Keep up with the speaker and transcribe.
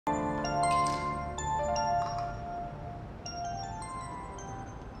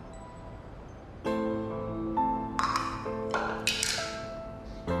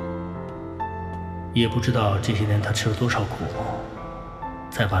也不知道这些年他吃了多少苦，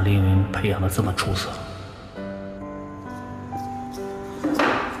才把凌云培养得这么出色。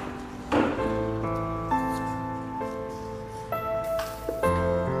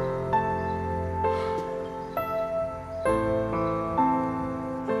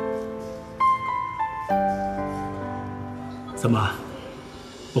怎么，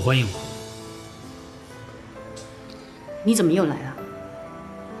不欢迎我？你怎么又来了？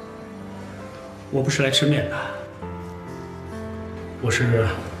我不是来吃面的，我是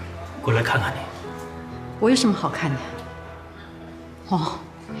过来看看你。我有什么好看的？哦，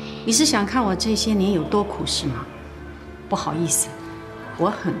你是想看我这些年有多苦是吗？不好意思，我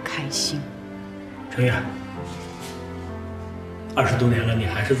很开心。程月，20多年了，你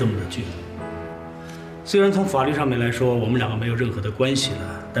还是这么的倔。虽然从法律上面来说，我们两个没有任何的关系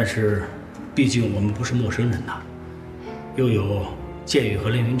了，但是，毕竟我们不是陌生人呐，又有建宇和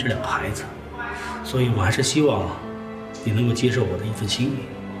凌云这两个孩子，所以我还是希望你能够接受我的一份心意。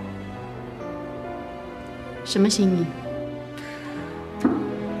什么心意？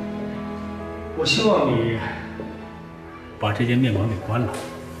我希望你把这间面馆给关了，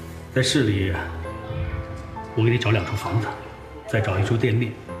在市里，我给你找2处房子，再找1处店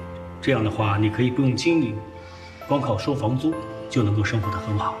面。这样的话，你可以不用经营，光靠收房租就能够生活得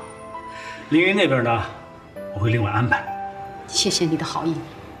很好。凌云那边呢，我会另外安排。谢谢你的好意，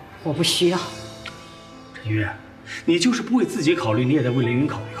我不需要。陈月，你就是不为自己考虑，你也得为凌云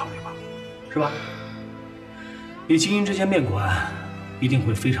考虑考虑吧，是吧？你经营这间面馆，一定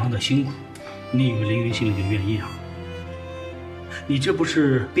会非常的辛苦。你以为凌云心里就愿意啊？你这不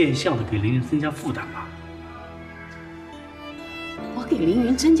是变相的给凌云增加负担吗？我给凌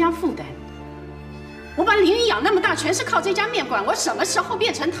云增加负担？我把凌云养那么大，全是靠这家面馆，我什么时候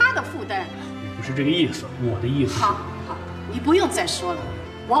变成他的负担？你不是这个意思，我的意思是……好，好，你不用再说了，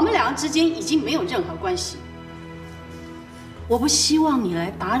我们两个之间已经没有任何关系。我不希望你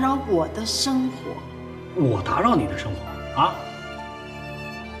来打扰我的生活。我打扰你的生活啊？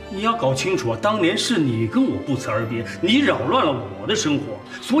你要搞清楚啊，当年是你跟我不辞而别，你扰乱了我的生活，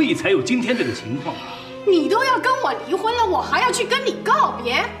所以才有今天这个情况。你都要跟我离婚了，我还要去跟你告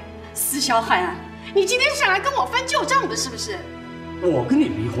别？司萧汉，你今天是来跟我翻旧账的，是不是？我跟你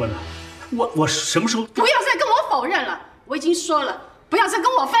离婚了，我什么时候？不要再跟我否认了，我已经说了，不要再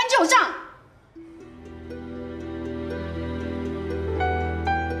跟我翻旧账。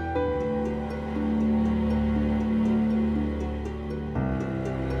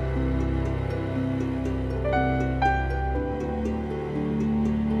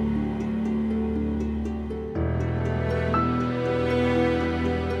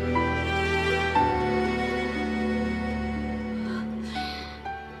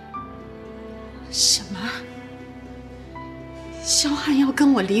什么？萧汉要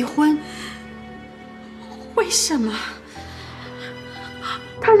跟我离婚？为什么？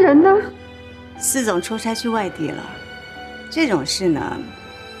他人呢？司总出差去外地了，这种事呢，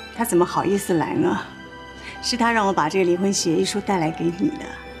他怎么好意思来呢？是他让我把这个离婚协议书带来给你的。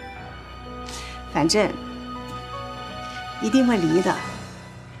反正一定会离的，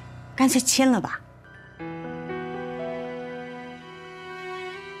干脆签了吧。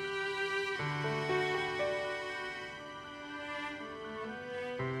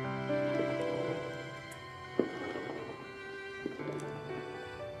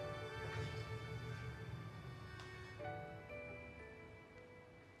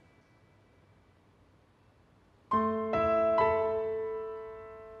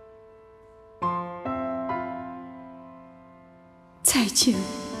再见，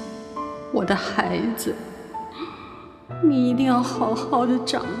我的孩子，你一定要好好的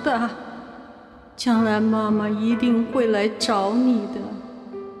长大，将来妈妈一定会来找你的。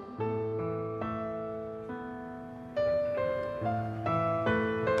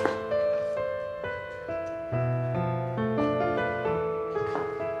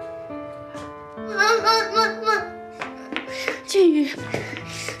妈，建宇，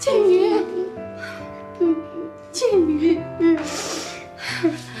建宇，建宇。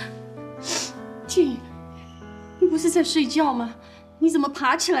建宇，你不是在睡觉吗？你怎么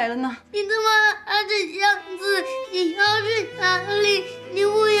爬起来了呢？你这么大的样子，你要去哪里？你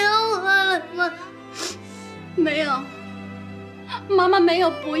不要我了吗？没有，妈妈没有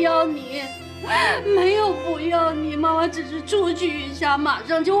不要你，没有不要你，妈妈只是出去一下，马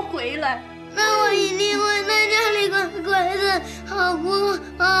上就回来。那我一定会在家里乖乖的，好不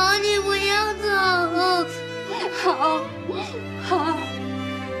好？你不要走。好，好，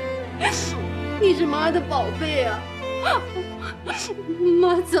你是妈的宝贝啊，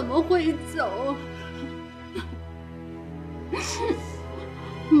妈怎么会走？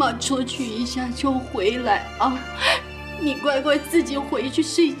妈出去一下就回来啊，你乖乖自己回去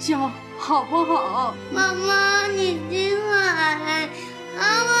睡觉，好不好？妈妈，你进来。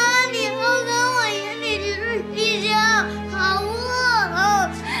妈妈，你要跟我一起去睡觉，好不好？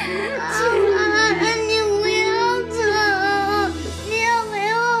妈妈，你不要走，你要陪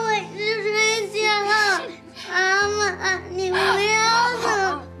我回去睡觉。妈妈，你不要走。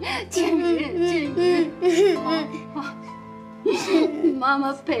建宇，妈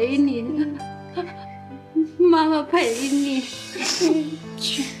妈陪你，妈妈陪你，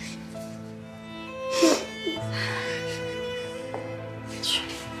去。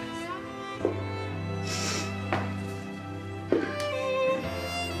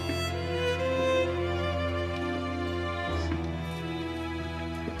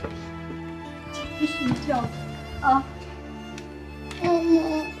睡觉啊，妈妈，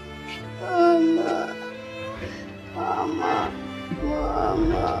妈妈，妈妈，妈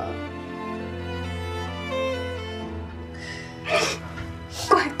妈，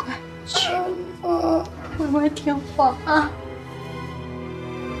乖乖去，乖乖听话啊。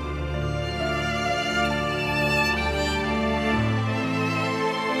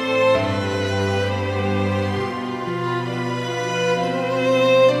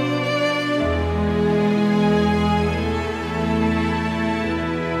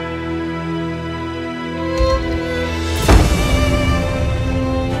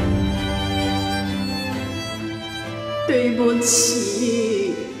对不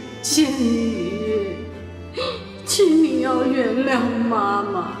起，建宇，请你要原谅妈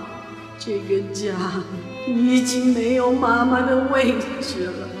妈。这个家已经没有妈妈的位置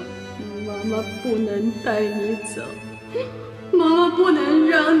了，妈妈不能带你走，妈妈不能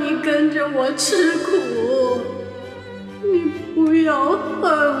让你跟着我吃苦，你不要恨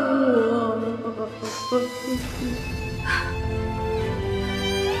我。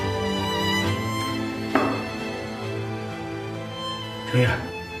程远，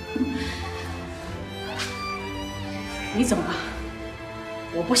你怎么了？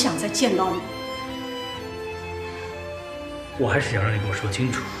我不想再见到你。我还是想让你给我说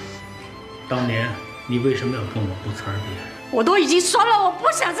清楚，当年你为什么要跟我不辞而别？我都已经说了，我不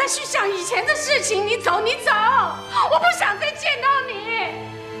想再去想以前的事情。你走，你走，我不想再见到你。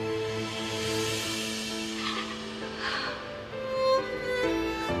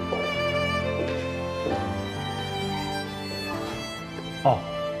哦，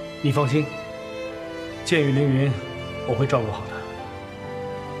你放心，建宇凌云，我会照顾好的。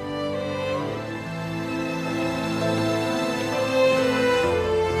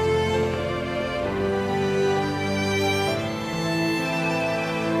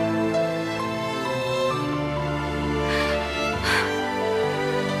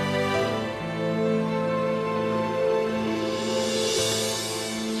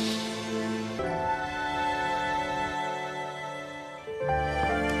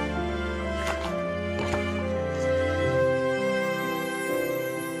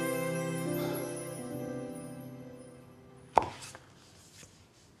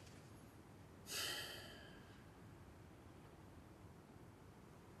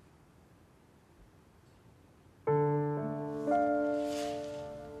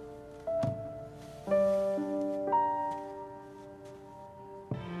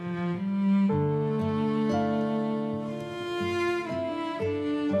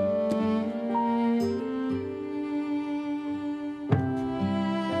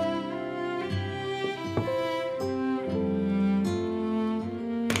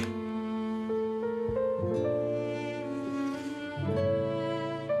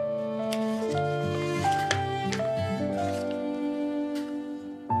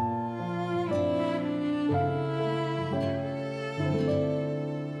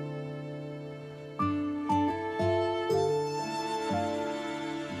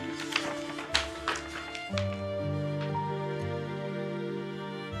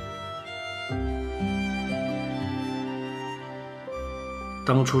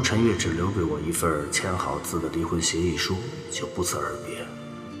当初陈月只留给我一份签好字的离婚协议书，就不辞而别。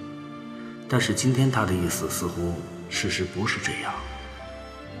但是今天他的意思似乎事实不是这样，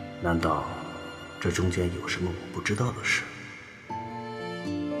难道这中间有什么我不知道的事？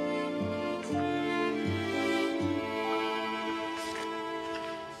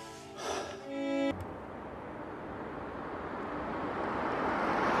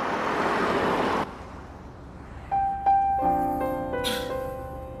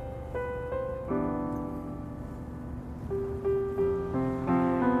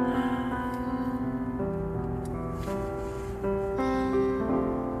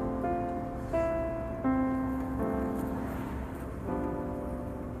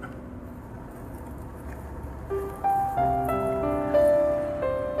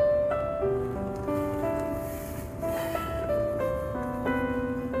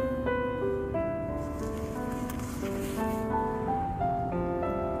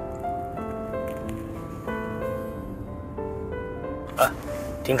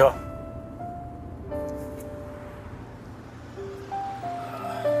停车。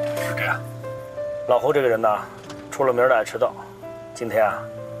是这样，老胡这个人呢，出了名的爱迟到。今天啊，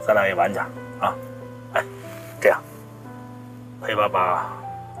咱俩也晚点啊。哎，这样，陪爸爸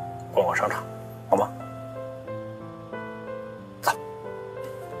逛逛商场，好吗？走。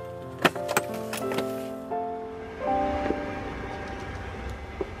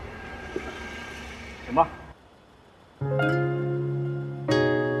行吧。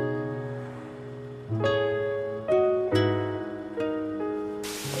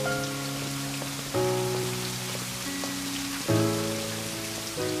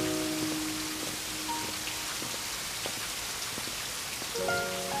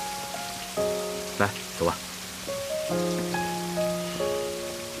来，走吧。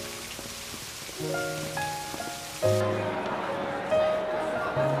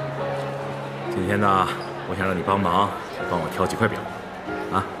今天呢，我想让你帮忙，帮我挑几块表，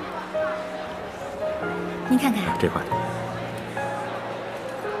啊。您看看，这块。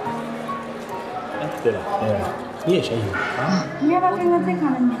哎，对了，你也选一个啊？你要不要看看这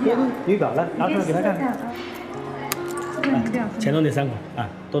款的女表？女表来，拿出来给他看看。前头那3款，啊，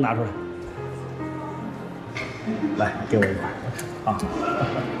都拿出来。来，给我一块，啊。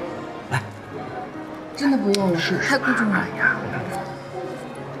来，真的不用了，太贵重了。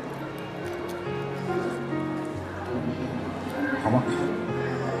好吗？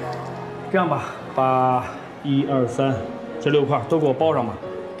这样吧，把1、2、3这6块都给我包上吧，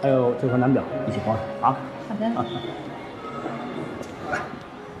还有这块男表一起包上啊。好的。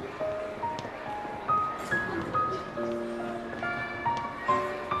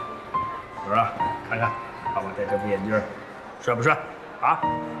是吧？看看爸爸戴这副眼镜帅不帅啊？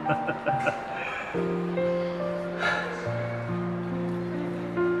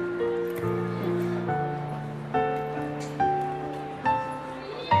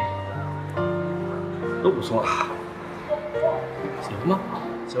都不错，喜欢吗？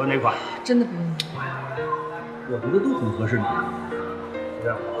喜欢哪款？真的不用了。我觉得都很合适你，就这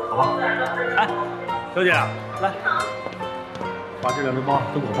样，好吧？哎，小姐，来，把这2只包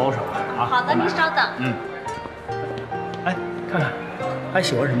都给我包上啊！好的，您稍等。嗯。哎，看看还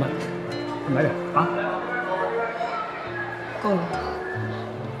喜欢什么？买点啊！够了。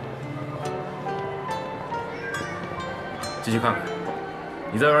继续看看，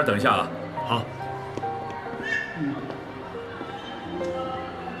你在外边等一下啊。好。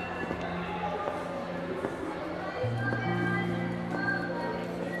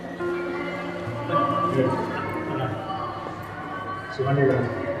喜欢这个吗？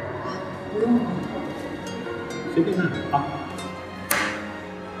不用了。随便看啊。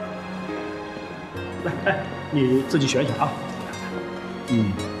来，哎，你自己选选啊。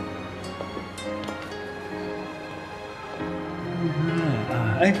嗯。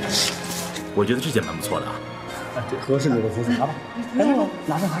哎，我觉得这件蛮不错的啊。哎，这合适你的肤色，拿吧。哎，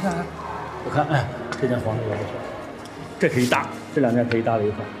拿着。我看，哎，这件黄的也不错，这可以搭，这2件可以搭在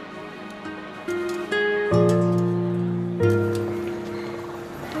一块。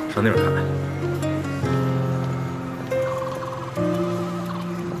上那边看看。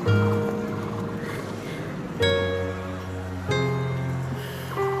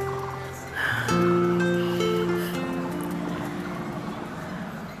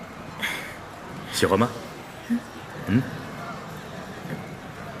喜欢吗？嗯。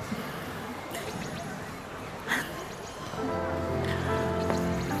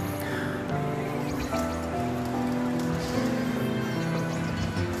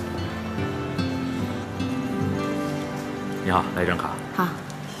你好，来一张卡。好，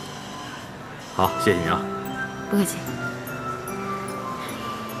好，谢谢你啊。不客气。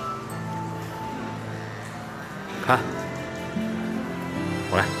看，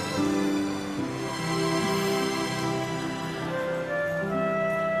我来。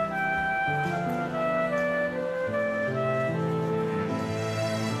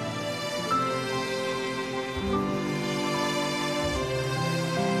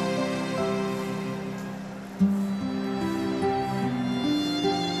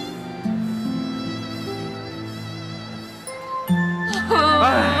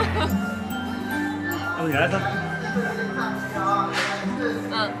要不你来3。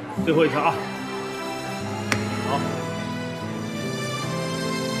最后一条啊。好。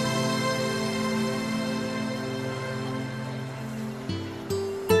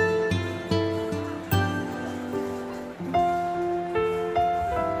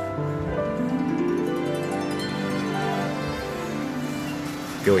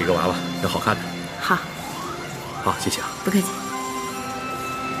给我一个娃娃，要好看的。好，好，谢谢啊。不客气。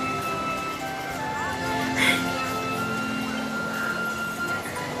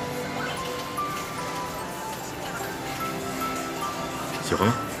喜欢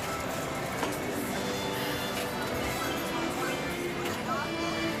吗？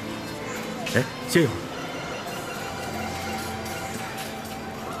哎，歇一会儿。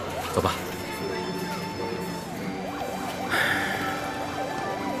走吧。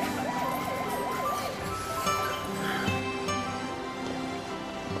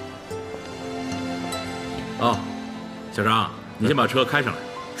哦，小张，你先把车开上来。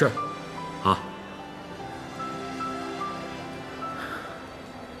是。好。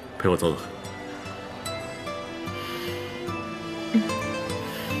陪我走走。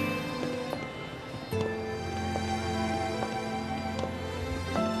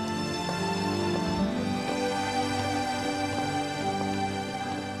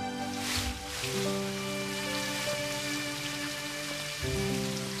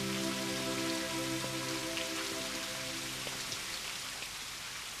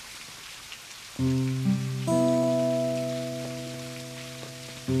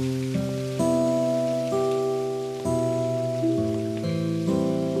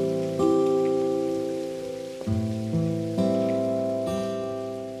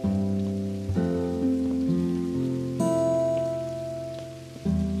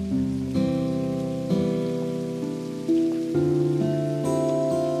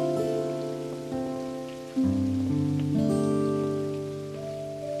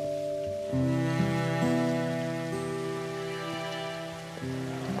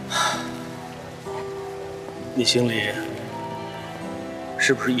你心里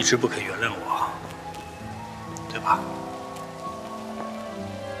是不是一直不肯原谅我，对吧？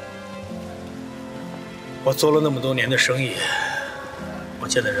我做了那么多年的生意，我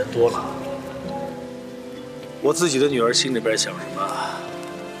见的人多了，我自己的女儿心里边想什么，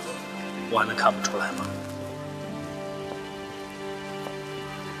我还能看不出来吗？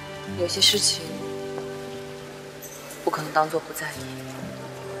有些事情不可能当做不在意。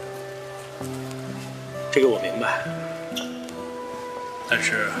这个我明白，但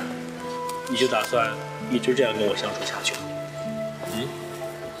是你就打算一直这样跟我相处下去吗？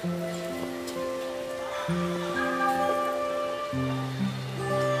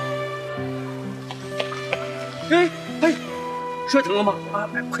哎，摔疼了吗？啊，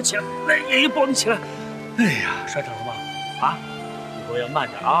来，快起来，来，爷爷抱你起来。哎呀，摔疼了吗？啊，以后要慢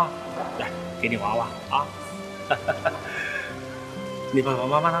点啊。来，给你娃娃啊。你爸爸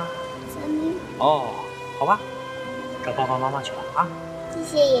妈妈呢？在那。哦。好吧，找爸爸妈妈去了啊！谢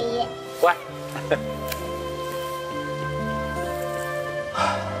谢爷爷。乖。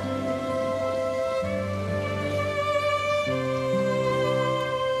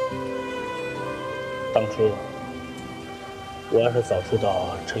当初我要是早知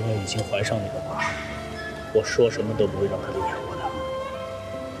道陈月已经怀上你的话，我说什么都不会让她离开我的。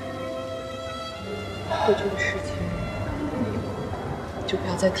过去的事情就不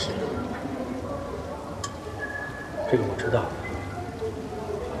要再提了。这个我知道，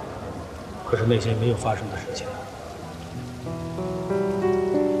可是那些没有发生的事情，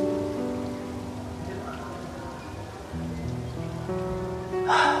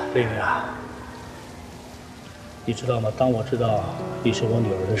丽云啊，你知道吗？当我知道你是我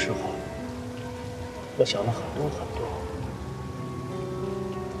女儿的时候，我想了很多很多。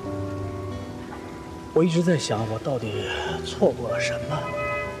我一直在想，我到底错过了什么？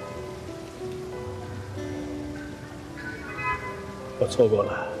我错过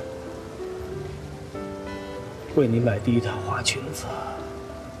了为你买第一条花裙子，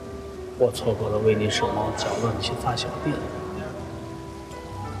我错过了为你手忙脚乱去发小便，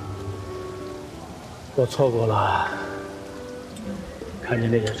我错过了看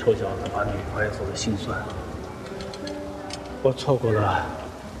见那些臭小子把你拐走的心酸，我错过了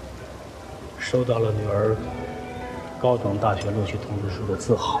收到了女儿高等大学录取通知书的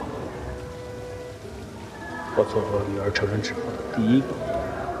自豪。我错过了女儿成人之后的第一个，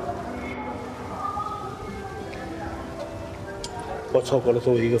我错过了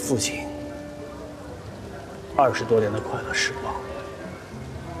作为一个父亲20多年的快乐时光。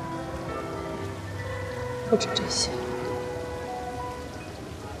不止这些，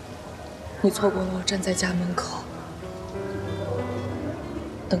你错过了我站在家门口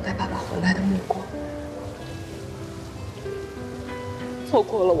等待爸爸回来的目光，错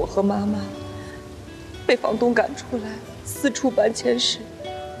过了我和妈妈被房东赶出来四处搬迁时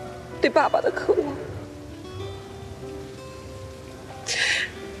对爸爸的渴望，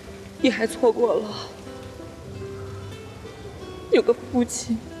你还错过了有个父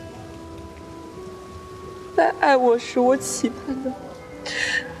亲在爱我时我期盼的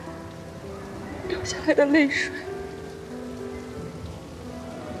流下来的泪水，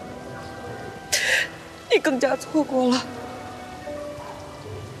你更加错过了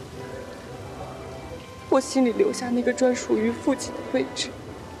我心里留下那个专属于父亲的位置。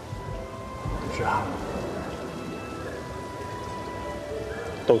是啊，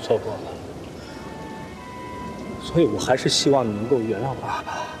都错过了，所以我还是希望你能够原谅爸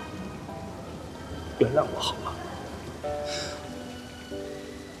爸，原谅我好吗？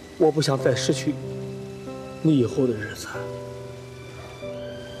我不想再失去你以后的日子。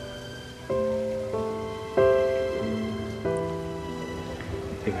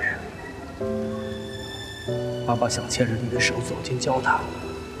林雨，爸爸想牵着你的手走进教堂，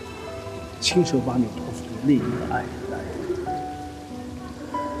亲手把你托付给另一个爱人的男人。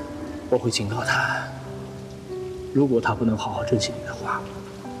我会警告他，如果他不能好好珍惜你的话，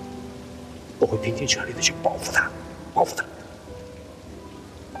我会拼尽全力的去报复他，报复他。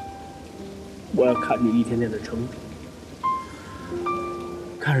我要看你一天天的成长，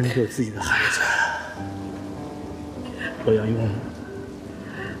看着你有自己的孩子。我要用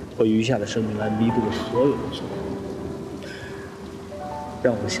我余下的生命来弥补我所有的错误，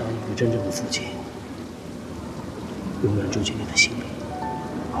让我像一个真正的父亲，永远住进你的心里，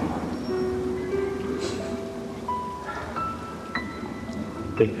好吗？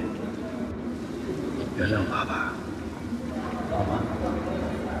对，原谅爸爸，好吗？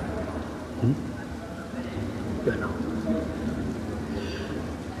原谅我。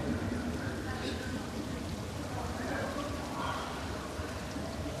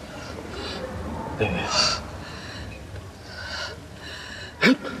对。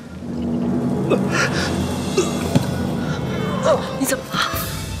你怎么了？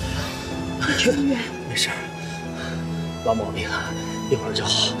快去医院。没事，老毛病，一会儿就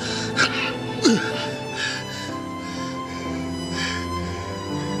好。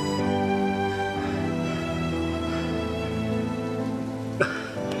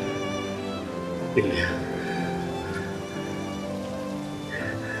玲玲，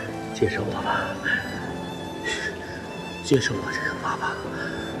接受我吧，接受我这个爸爸，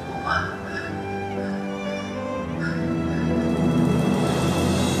好吗？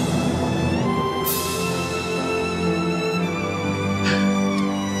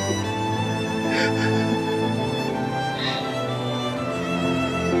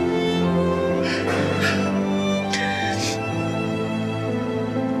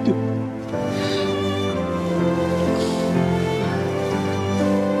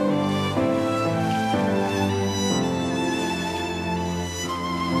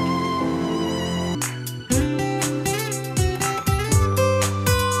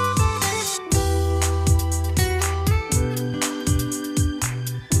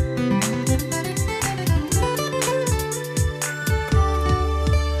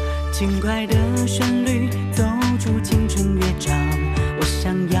轻快的旋律奏出青春乐章，我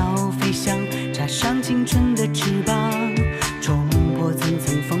想要飞翔，插上青春的翅膀，冲破层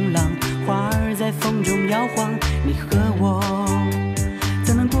层风浪，花儿在风中摇晃，你和我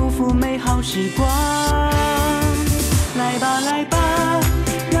怎能辜负美好时光？来吧来吧，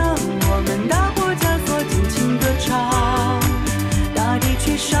让我们打破枷锁，尽情歌唱，大地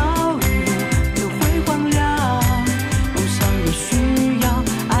缺少雨露就会荒凉，梦想也需要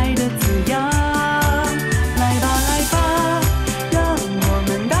爱的滋养。来吧来吧，让我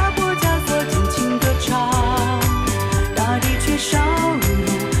们打破枷锁，尽情歌唱，大地缺少雨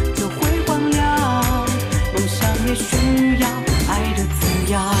露就会荒凉，梦想也需要爱的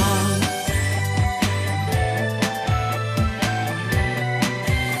滋养。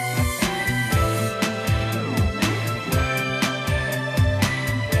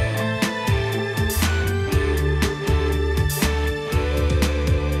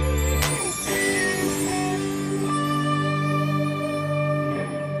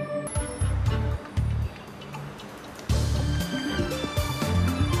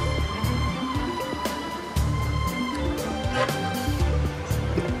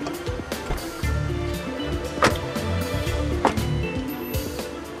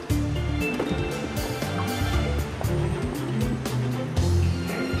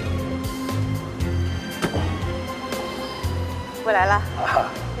回来了，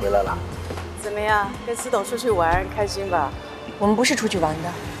回来了。怎么样？跟司董出去玩，开心吧？我们不是出去玩的。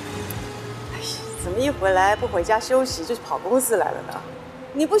哎呀，怎么一回来不回家休息，就跑公司来了呢？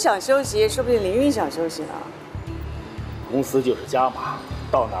你不想休息，说不定林云想休息呢。公司就是家嘛，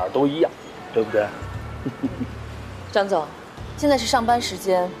到哪儿都一样，对不对？张总，现在是上班时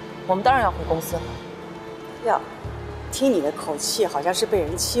间，我们当然要回公司了。哟，听你的口气，好像是被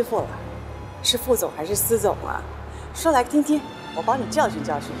人欺负了。是副总还是司总啊？说来听听，我帮你教训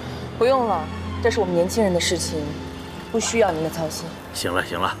教训。不用了，这是我们年轻人的事情，不需要您的操心。行了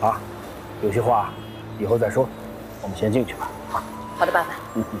行了啊，有些话以后再说，我们先进去吧。啊，好的，爸爸。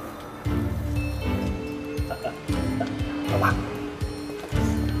吧。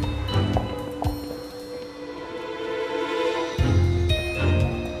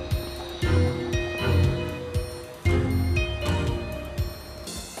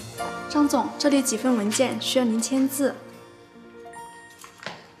张总，这里几份文件需要您签字。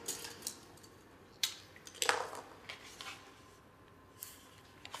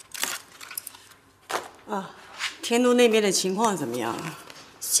天都那边的情况怎么样啊？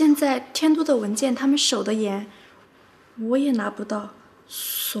现在天都的文件他们守得严，我也拿不到，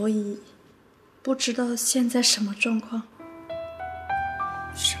所以不知道现在什么状况。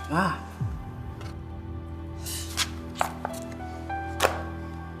什么？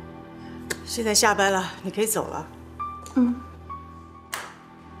现在下班了，你可以走了。嗯。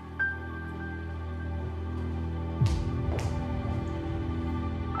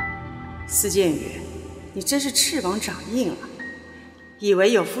司建宇，你真是翅膀长硬了，以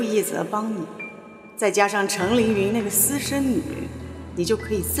为有傅一泽帮你，再加上程凌云那个私生女，你就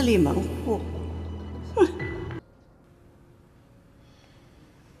可以自立门户。哼！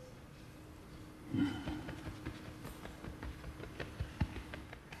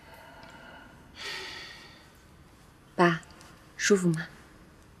爸，舒服吗？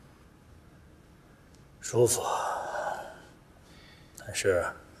舒服，但是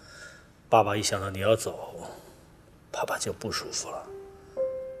爸爸一想到你要走，爸爸就不舒服了。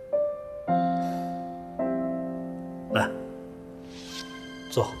来，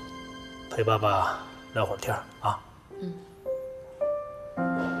坐，陪爸爸聊会儿天啊。嗯。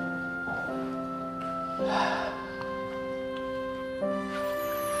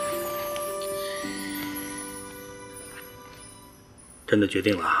真的决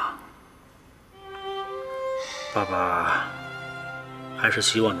定了，爸爸还是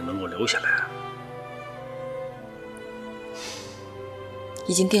希望你能够留下来。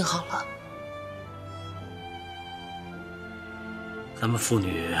已经定好了。咱们父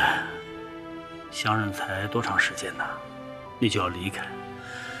女相认才多长时间呢？你就要离开，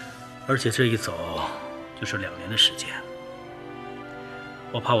而且这一走就是2年的时间。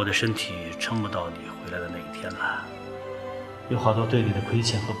我怕我的身体撑不到你回来的那一天了，有好多对你的亏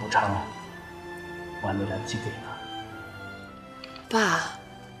欠和补偿，我还没来得及给呢。爸，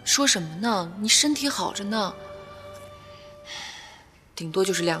说什么呢？你身体好着呢，顶多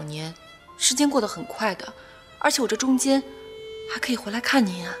就是2年，时间过得很快的，而且我这中间还可以回来看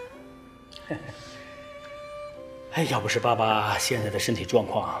您啊。哎，要不是爸爸现在的身体状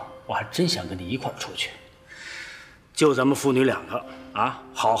况，我还真想跟你一块儿出去。就咱们父女2个啊，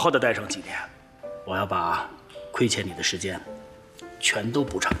好好的待上几年，我要把亏欠你的时间全都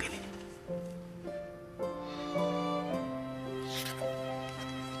补偿给你。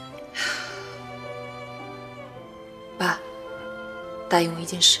爸，答应我一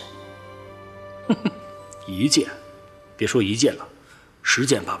件事。1件，别说1件了，10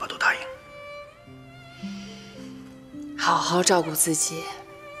件爸爸都答应。好好照顾自己，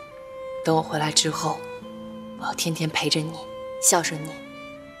等我回来之后，我要天天陪着你，孝顺你。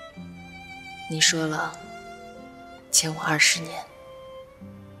你说了，欠我20年，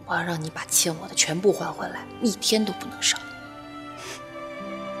我要让你把欠我的全部还回来，一天都不能少。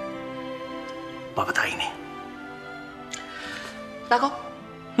爸爸答应你。拉钩。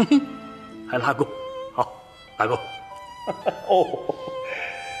还拉钩？好，拉钩。哦，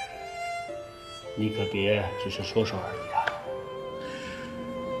你可别只是说说而已啊！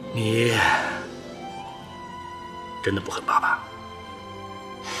你真的不恨爸爸？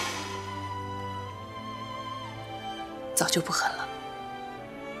早就不恨了。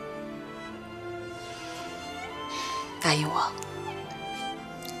答应我，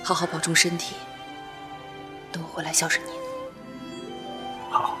好好保重身体，等我回来孝顺你。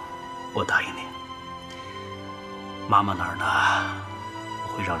好，我答应你。妈妈哪儿呢？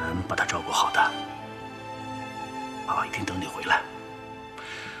我会让人把她照顾好的。爸爸一定等你回来。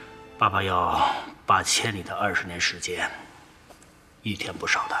爸爸要把欠你的20年时间，一天不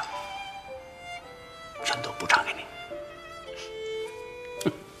少的，全都补偿给你。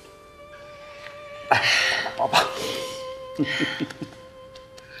哎，宝宝。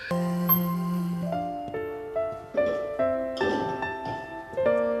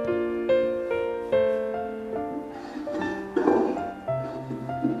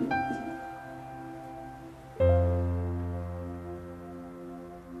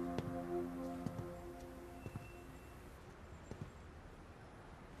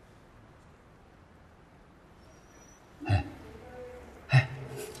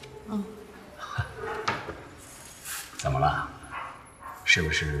怎么了？是不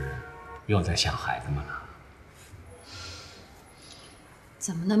是又在想孩子们了？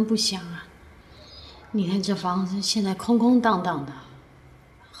怎么能不想啊？你看这房子现在空空荡荡的，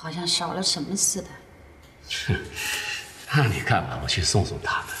好像少了什么似的。哼，那你干嘛不去送送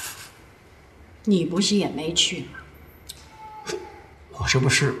他们？你不是也没去吗？我这不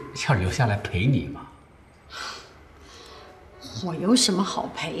是要留下来陪你吗？我有什么好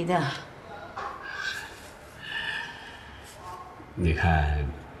陪的？你看，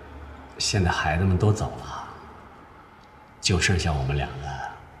现在孩子们都走了，就剩下我们两个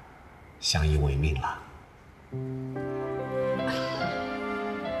相依为命了。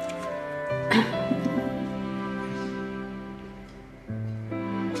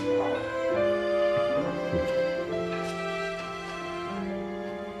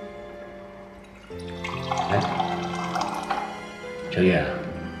程月，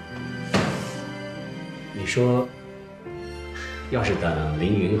你说，要是等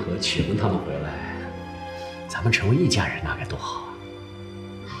凌云和启文他们回来，咱们成为一家人，那该多好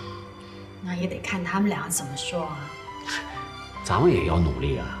啊！那也得看他们俩怎么说啊。咱们也要努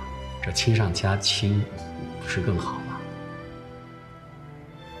力啊，这亲上加亲，不是更好吗？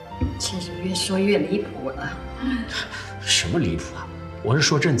其实越说越离谱了。什么离谱啊？我是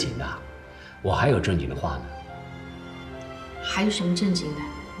说正经的，我还有正经的话呢。还有什么正经的？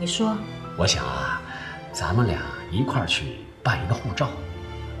你说。我想啊，咱们俩一块儿去办一个护照。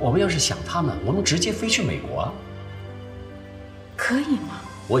我们要是想他们，我们直接飞去美国。可以吗？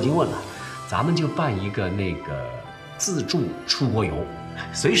我已经问了，咱们就办一个那个自助出国游，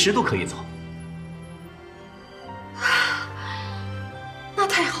随时都可以走。那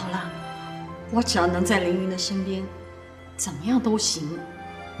太好了，我只要能在凌云的身边，怎么样都行。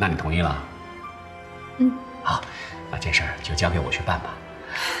那你同意了？嗯。好，那这事儿就交给我去办吧。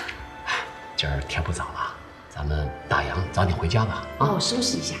今儿天不早了，咱们大洋早点回家吧。啊，我收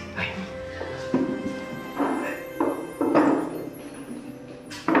拾一下。哎。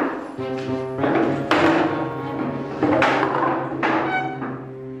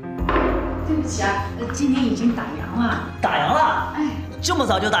对不起啊，今天已经打烊了。打烊了？哎，这么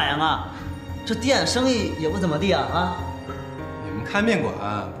早就打烊啊？这店生意也不怎么地啊啊！你们开面馆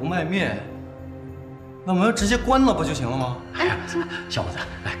不卖面，那我们直接关了不就行了吗？哎呀，小伙子，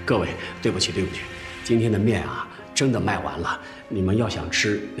哎，各位，对不起，对不起，今天的面啊，真的卖完了。你们要想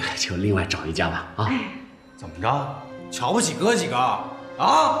吃，就另外找一家吧。啊，怎么着？瞧不起哥几个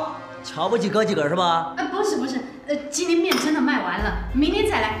啊？瞧不起哥几个是吧？不是不是，今天面真的卖完了，明天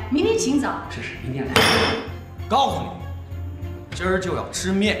再来，明天请早。是，明天来。告诉你，今儿就要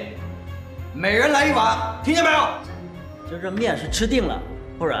吃面，每人来一碗，听见没有？今儿这面是吃定了，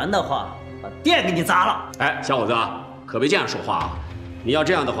不然的话，把店给你砸了。哎，小伙子，可别这样说话啊！你要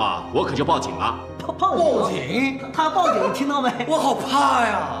这样的话，我可就报警了。报警？他报警，你听到没？我好怕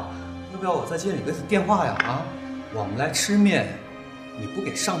呀！要不要我再接你个电话呀？啊，我们来吃面，你不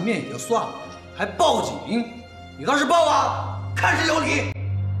给上面也就算了，还报警？你倒是报啊！看谁有理！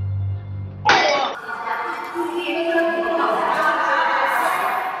报啊！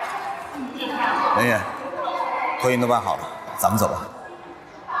人员，托运都办好了，咱们走吧。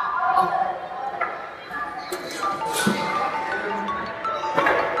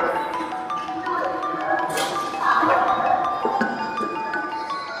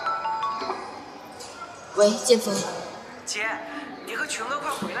喂，建峰。姐，你和全哥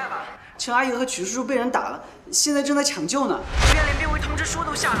快回来吧！陈阿姨和曲叔叔被人打了，现在正在抢救呢。医院连病危通知书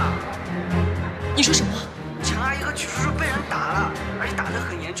都下了。你说什么？陈阿姨和曲叔叔被人打了，而且打得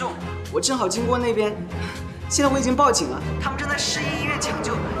很严重。我正好经过那边，现在我已经报警了，他们正在市医院抢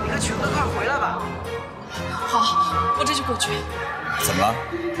救。你和全哥快回来吧！好，我这就过去。怎么了？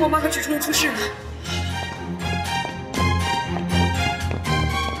我妈和曲叔叔出事了。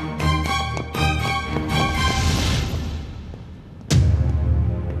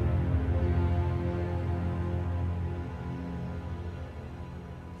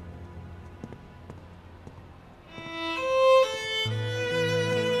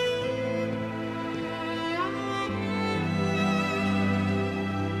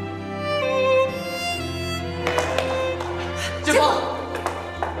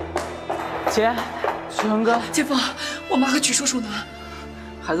姐，许恒哥，建峰，我妈和曲叔叔呢？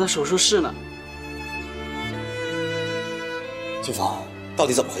还在手术室呢。建峰，到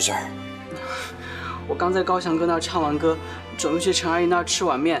底怎么回事？我刚在高翔哥那儿唱完歌，准备去陈阿姨那儿吃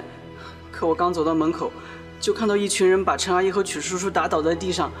碗面，可我刚走到门口，就看到一群人把陈阿姨和曲叔叔打倒在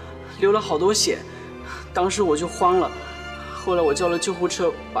地上，流了好多血。当时我就慌了，后来我叫了救护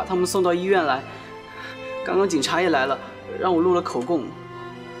车，把他们送到医院来。刚刚警察也来了，让我录了口供。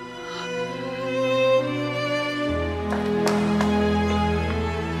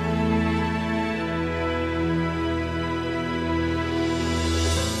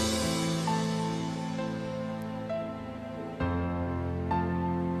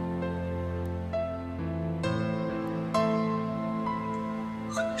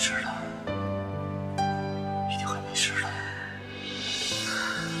会没事的，一定会没事的。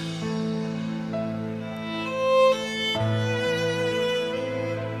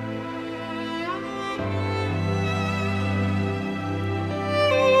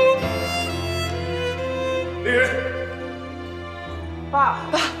丽云，爸，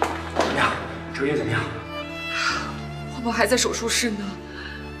怎么样？哲爷怎么样？花宝还在手术室呢。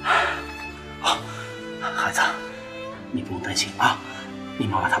好，孩子，你不用担心啊，你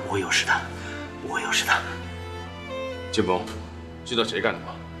妈妈她不会有事的，不会有事的。建峰，知道谁干的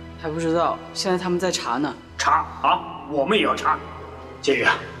吗？还不知道，现在他们在查呢。查啊，我们也要查。建宇，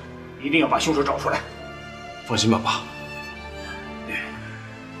一定要把凶手找出来。放心吧，爸。别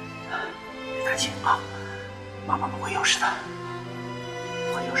担心啊，妈妈不会有事的，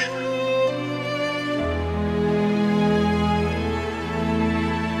不会有事的。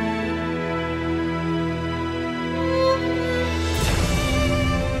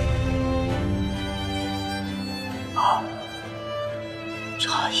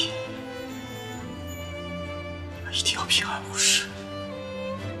阿姨，你们一定要平安无事。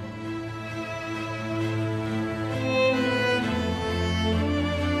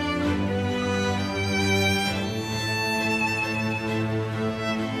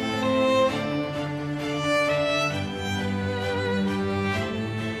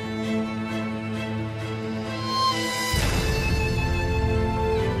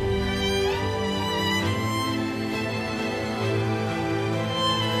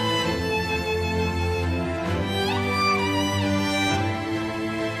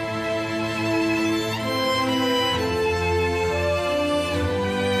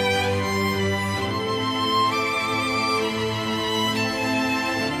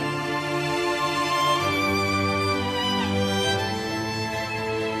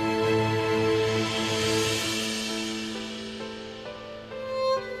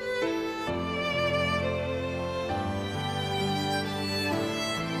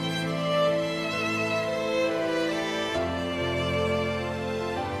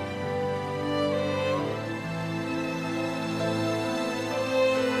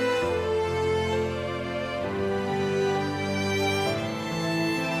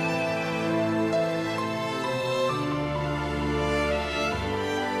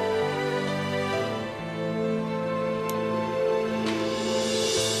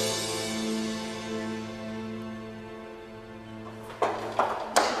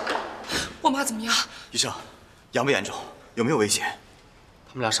我妈怎么样？医生，严不严重？有没有危险？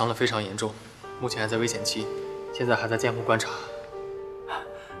他们俩伤得非常严重，目前还在危险期，现在还在监护观察。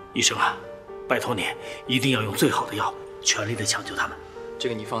医生啊，拜托你一定要用最好的药，全力的抢救他们。这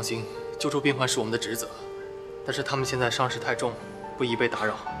个你放心，救出病患是我们的职责。但是他们现在伤势太重，不宜被打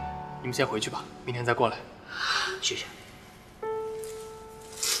扰。你们先回去吧，明天再过来。谢谢。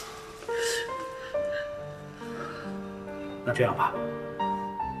那这样吧，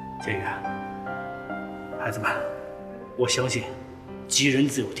建宇，孩子们，我相信吉人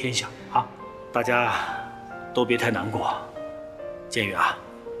自有天相啊，大家都别太难过。建宇啊，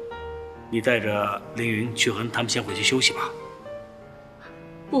你带着凌云、曲恒他们先回去休息吧。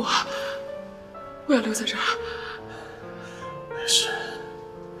不，我要留在这儿。没事，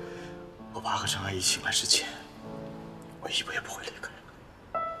我爸和张阿姨醒来之前，我一步也不会离开。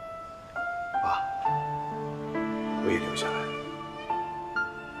爸，我也留下来。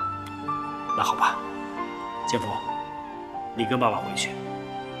那好吧，建峰，你跟爸爸回去，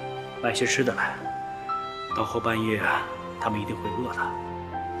买些吃的来，到后半夜他们一定会饿的。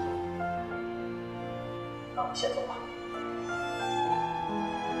那我们先走吧。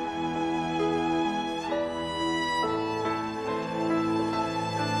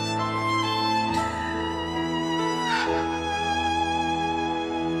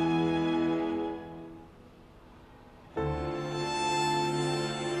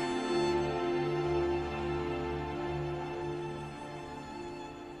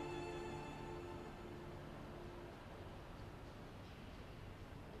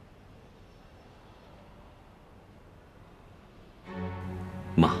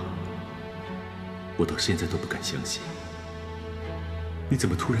妈，我到现在都不敢相信，你怎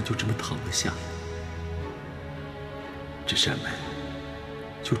么突然就这么躺了下来？这扇门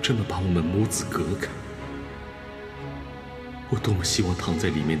就这么把我们母子隔开。我多么希望躺在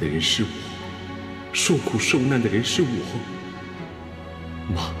里面的人是我，受苦受难的人是我。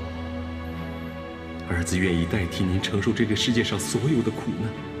妈，儿子愿意代替您承受这个世界上所有的苦难。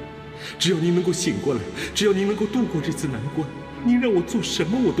只要您能够醒过来，只要您能够度过这次难关，您让我做什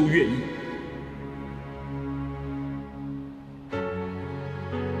么我都愿意。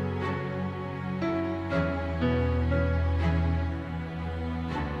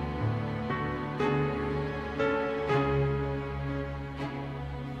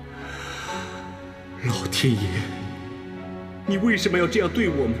天爷，你为什么要这样对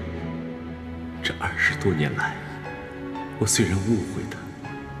我们？这20多年来，我虽然误会他、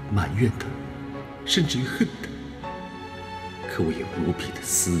埋怨他，甚至于恨他，可我也无比的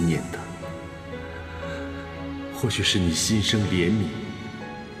思念他。或许是你心生怜悯，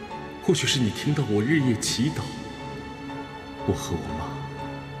或许是你听到我日夜祈祷，我和我妈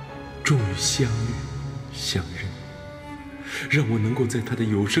终于相遇相认，让我能够在他的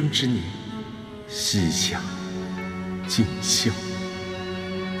有生之年膝下尽孝。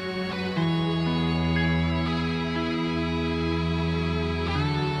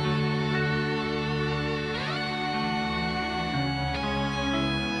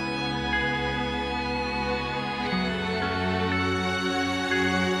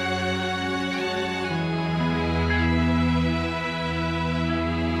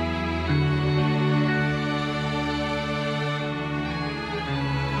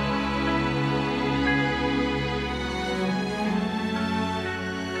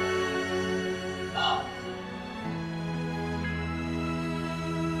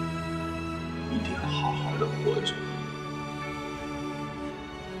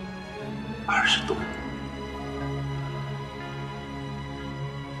20多年，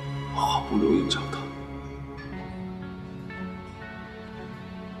我好不容易找到，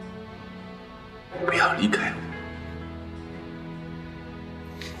不要离开我，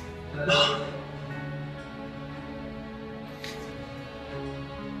妈，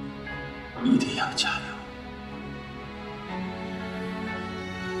一定要加油，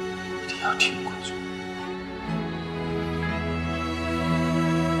一定要挺过去。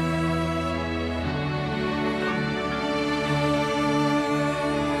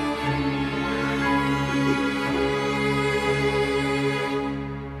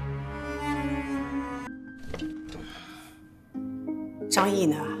张毅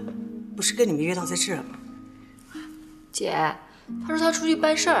呢？不是跟你们约到在这儿吗？姐，他说他出去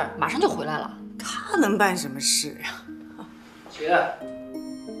办事儿，马上就回来了。他能办什么事呀？姐，来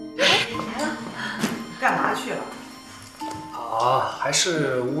了，干嘛去了？啊，还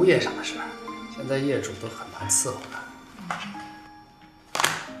是物业上的事儿。现在业主都很难伺候的。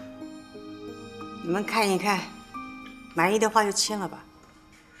你们看一看，满意的话就签了吧。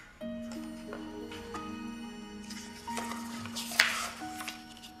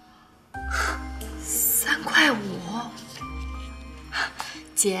3.5块。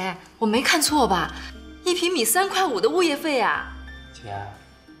姐，我没看错吧？1平米3.5块的物业费啊！姐，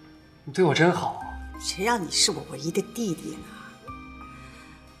你对我真好。谁让你是我唯一的弟弟呢？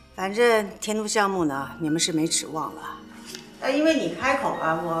反正天都项目呢，你们是没指望了。但因为你开口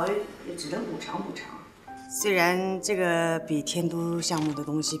了，我也只能补偿补偿。虽然这个比天都项目的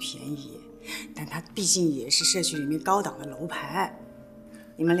东西便宜，但它毕竟也是社区里面高档的楼盘。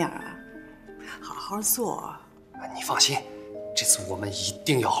你们俩啊，好好做。你放心，这次我们一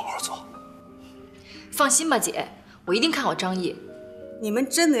定要好好做。放心吧，姐，我一定看好张毅。你们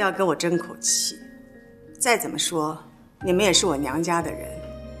真的要跟我争口气？再怎么说，你们也是我娘家的人，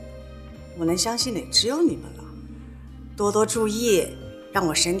我能相信的也只有你们了。多多注意，让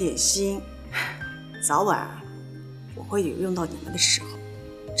我省点心，早晚我会有用到你们的时候，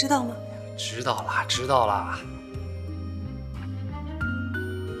知道吗？知道了，知道了。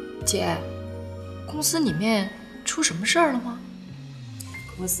姐，公司里面出什么事儿了吗？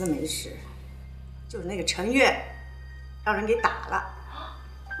公司没事，就是那个程月让人给打了。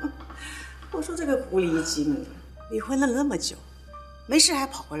我说这个狐狸精，离婚了那么久，没事还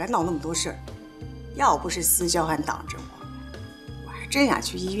跑回来闹那么多事儿，要不是私交还挡着我还真想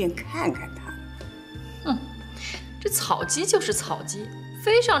去医院看看他。哼，这草鸡就是草鸡，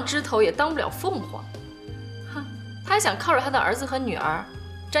飞上枝头也当不了凤凰。哼，他还想靠着他的儿子和女儿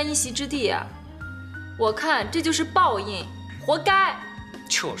占一席之地啊！我看这就是报应，活该。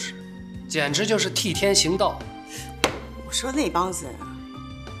就是，简直就是替天行道。我说那帮子人啊，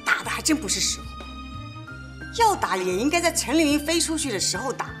打的还真不是时候，要打也应该在陈凌云飞出去的时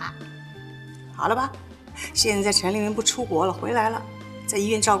候打。好了吧，现在陈凌云不出国了，回来了，在医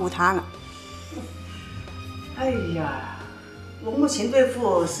院照顾他呢。哎呀，我目前对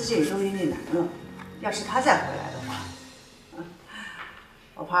付司机宇都有点难了，要是他再回来的话，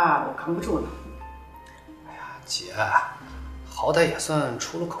我怕我扛不住了。哎呀，姐，好歹也算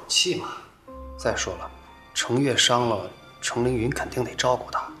出了口气嘛。再说了，程月伤了，程凌云肯定得照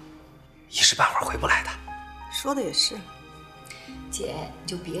顾他，一时半会儿回不来的。说的也是，姐你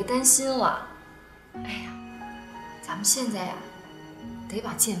就别担心了。哎呀，咱们现在呀，得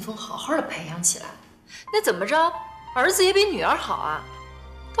把剑锋好好的培养起来。那怎么着，儿子也比女儿好啊。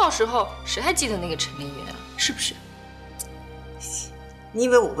到时候谁还记得那个陈凌云啊？是不是？你以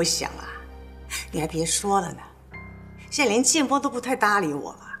为我不想啊？你还别说了呢，现在连剑锋都不太搭理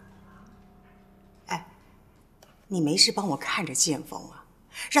我了。哎，你没事帮我看着剑锋啊，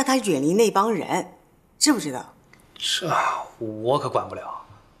让他远离那帮人，知不知道？这我可管不了，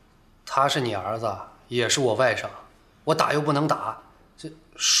他是你儿子，也是我外甥，我打又不能打，这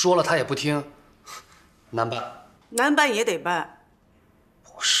说了他也不听，难办。难办也得办。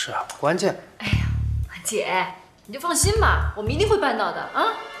不是，关键。哎呀，姐，你就放心吧，我们一定会办到的啊！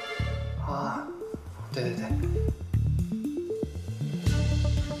啊，对对对。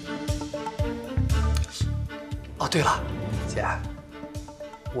哦，对了，姐，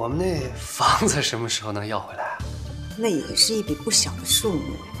我们那房子什么时候能要回来啊？那也是一笔不小的数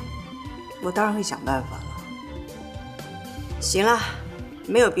目，我当然会想办法了。行了，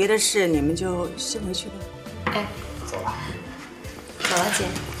没有别的事，你们就先回去吧。哎，走了。走了，姐。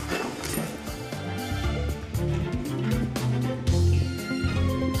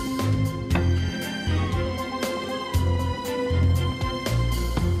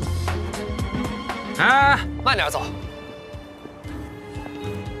哎，慢点走。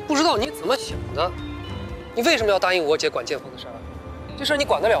不知道你怎么想的，你为什么要答应我姐管剑锋的事儿？这事儿你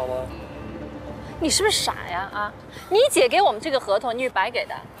管得了吗？你是不是傻呀？啊，你姐给我们这个合同，你是白给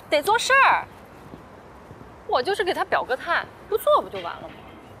的，得做事儿。我就是给她表个态，不做不就完了吗？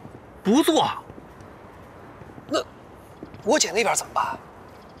不做，那我姐那边怎么办？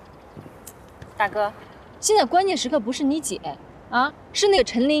大哥，现在关键时刻不是你姐啊，是那个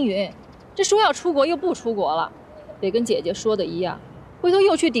陈凌云。这说要出国又不出国了，得跟姐姐说的一样，回头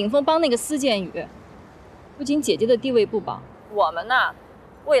又去顶峰帮那个司建宇。不仅姐姐的地位不保，我们呢，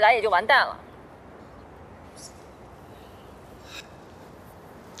未来也就完蛋了。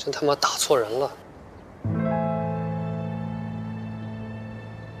真他妈打错人了。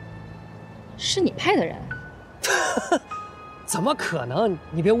是你派的人？怎么可能？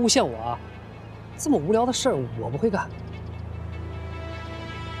你别诬陷我啊！这么无聊的事儿我不会干。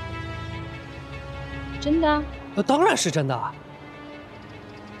真的？当然是真的。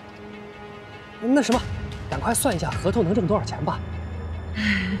那什么，赶快算一下合同能挣多少钱吧。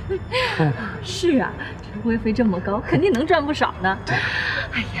是啊，这会费这么高，肯定能赚不少呢。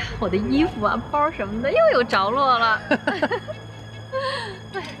哎呀，我的衣服啊、包什么的又有着落了。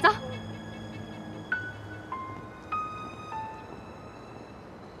走。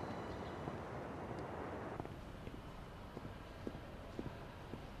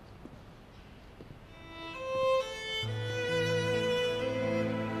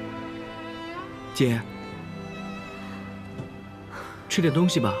姐，吃点东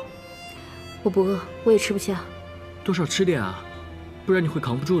西吧。我不饿，我也吃不下。多少吃点啊，不然你会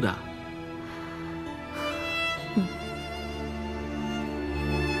扛不住的。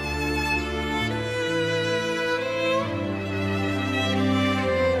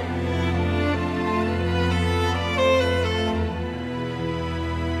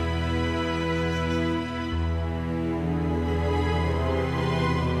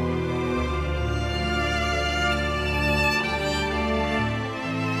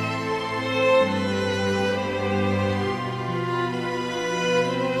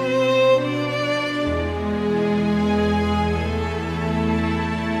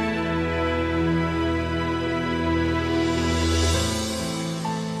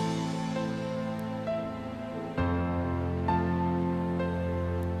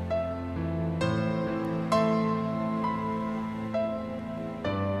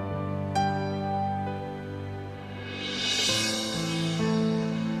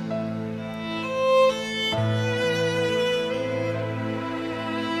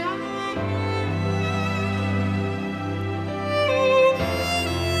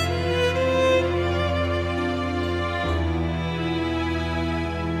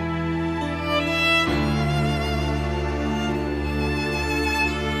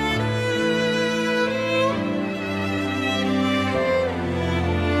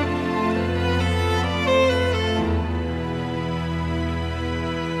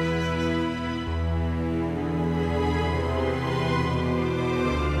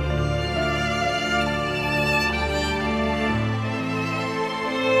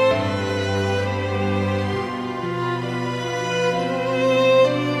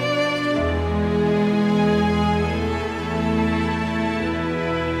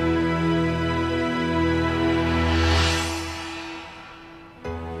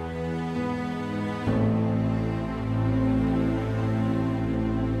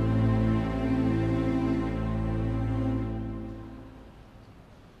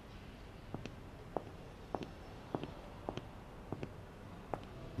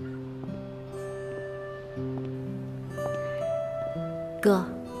哥，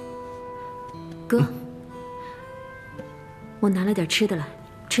哥，我拿了点吃的来，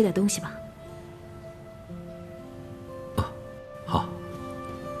吃点东西吧。好。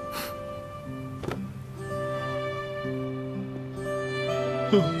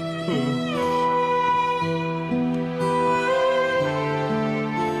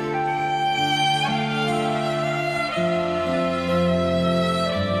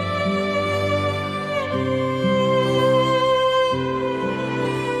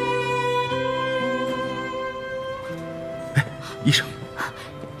医生，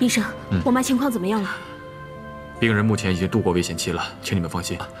医生，我妈情况怎么样了？病人目前已经度过危险期了，请你们放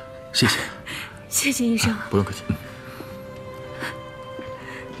心。谢谢。谢谢医生。不用客气。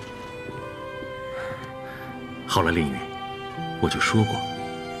好了，凌云，我就说过，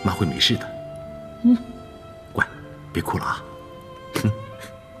妈会没事的。乖，别哭了啊。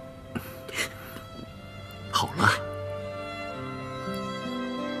好了。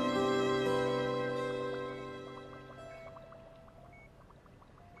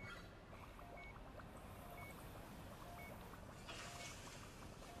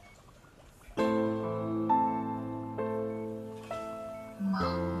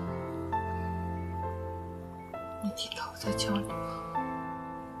听到我在叫你吗？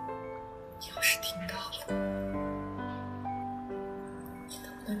你要是听到了，你能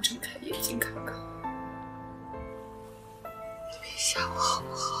不能睁开眼睛看看？你别吓我好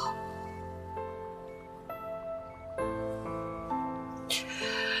不好？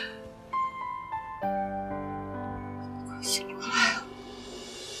快醒过来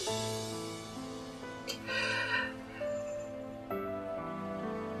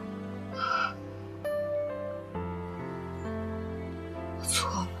啊！我错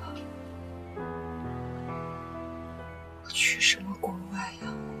了，我去什么国外呀？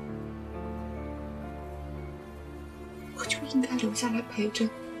我就应该留下来陪着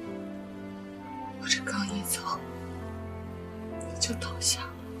你。我这刚一走，你就倒下了。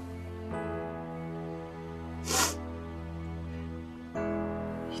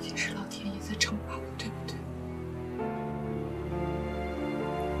一定是老天爷在惩罚我，对不对？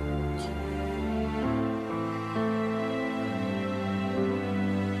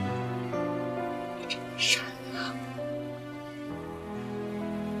你这么善良，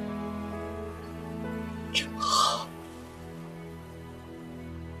这么好。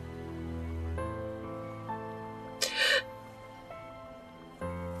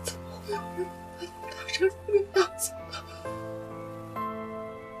怎么会有人把你打成这个样子呢？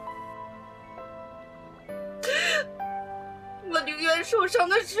我宁愿受伤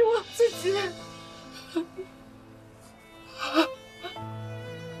的是我自己。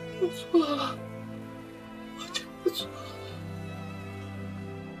我错了，我真的错了。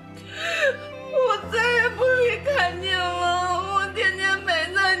我再也不离开你了，我天天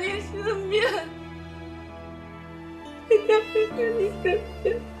陪在你身边，天天陪在你身边。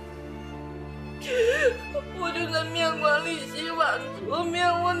我就在面馆里洗碗搓面，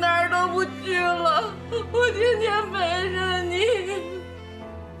我哪儿都不去了，我天天陪着你。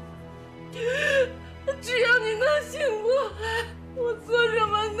只要你能醒过来，我做什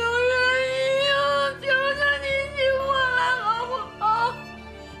么都愿意啊！求求你醒过来好不好？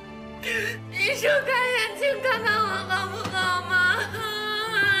你睁开眼睛看看我好不好吗？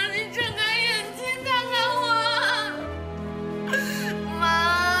你睁开眼睛看看我，妈！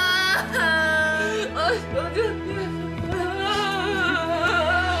我求求你。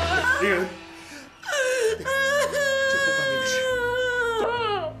凌人，这不关你的事。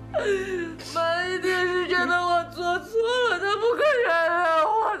妈一定是觉得我做错了，她不肯原谅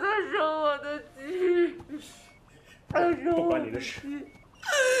我，她生我的气，她生不关你的事，这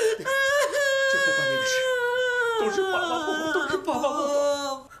不关你的事，都是爸爸不好，都是爸爸不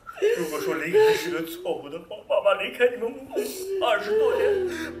好。如果说离开是个错误的话，爸爸离开你们20多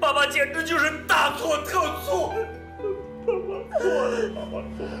年，爸爸简直就是大错特错。爸爸错了，爸爸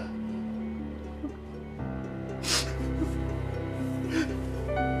错了。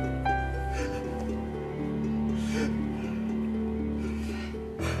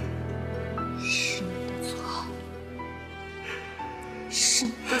是你的错，是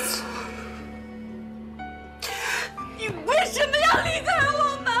你的错。你为什么要离开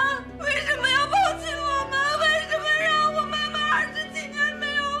我们？为什么要抛弃我们？为什么让我妈妈20几年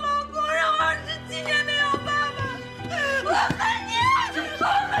没有老公，让我20几年没有爸爸？我恨你！我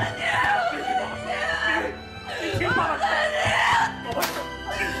恨你！我恨你！我恨你！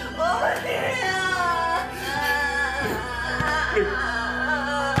我恨你啊！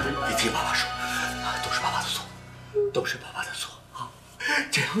你听爸爸说，都是爸爸的错，都是爸爸的错啊！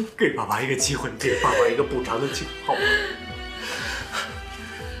这样给爸爸一个机会，给爸爸一个补偿的机会，好吗？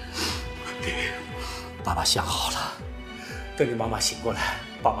爸爸想好了，等你妈妈醒过来，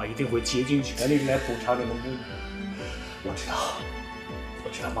爸爸一定会竭尽全力来补偿你们母女。我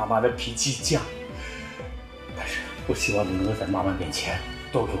知道妈妈的脾气犟，但是我希望你能够在妈妈面前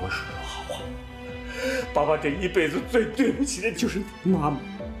多给我说说好话。爸爸这一辈子最对不起的就是你妈妈，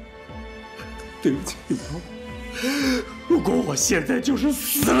对不起你妈妈。如果我现在就是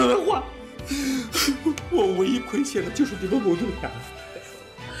死了的话，我唯一亏欠的就是你们母女俩。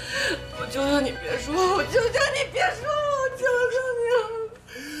我求求你别说，我求求你别说，我求求你了。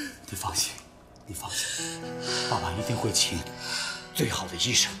你放心，爸爸一定会请最好的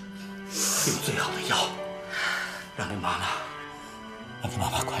医生，用最好的药，让你妈妈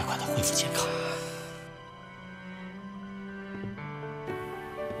快快的恢复健康。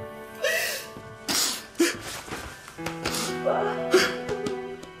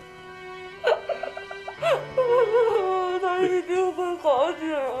他一定会好起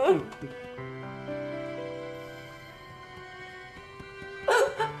来。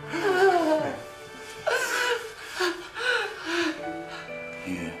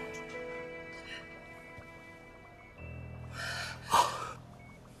雨，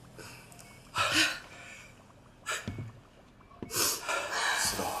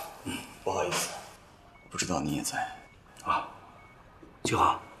司导，不好意思，不知道你也在。啊，九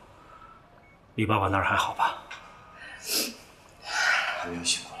航，你爸爸那儿还好吧？还没有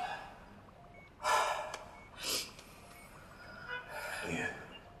醒过来。刘宇，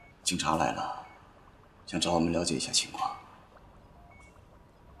警察来了，想找我们了解一下情况。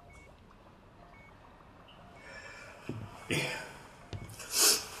这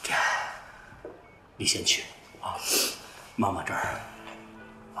样，你先去啊，妈妈这儿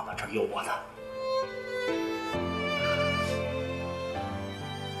有我呢。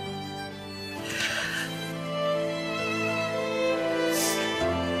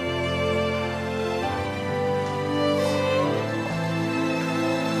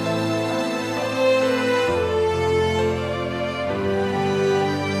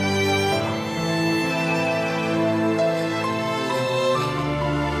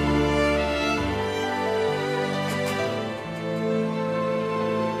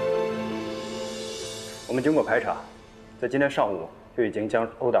我们经过排查，在今天上午就已经将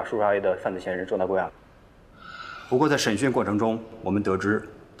殴打叔叔阿姨的犯罪嫌疑人捉拿归案。不过在审讯过程中，我们得知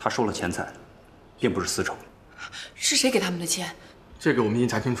他收了钱财，并不是私仇。是谁给他们的钱？这个我们已经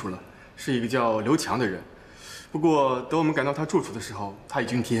查清楚了，是一个叫刘强的人。不过等我们赶到他住处的时候，他已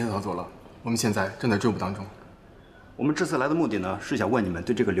经提前逃走了。我们现在正在追捕当中。我们这次来的目的呢，是想问你们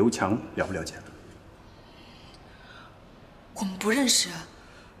对这个刘强了不了解？我们不认识。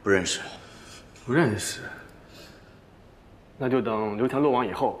不认识。不认识，那就等刘强落网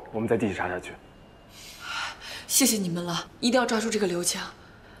以后，我们再继续查下去。谢谢你们了，一定要抓住这个刘强。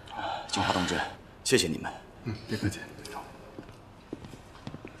警察同志，谢谢你们。别客气。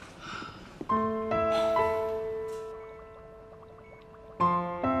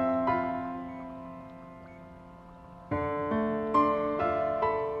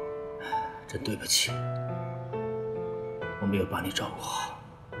真对不起，我没有把你照顾好。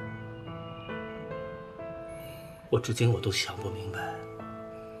我至今都想不明白，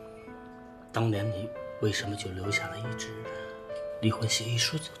当年你为什么就留下了一纸离婚协议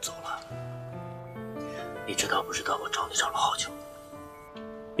书就走了？你知道不知道我找你找了好久，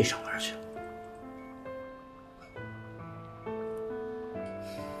你上哪儿去了？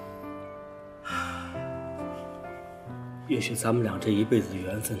也许咱们俩这一辈子的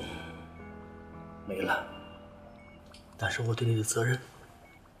缘分没了，但是我对你的责任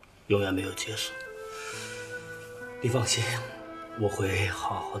永远没有结束。你放心，我会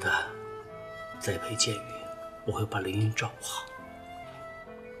好好的栽培建宇，我会把凌云照顾好。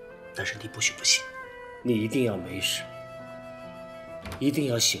但是你不许不信，你一定要没事，一定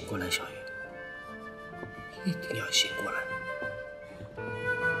要醒过来，小雨，一定要醒过来。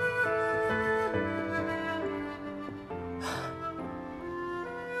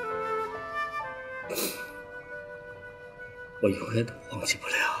我永远都忘记不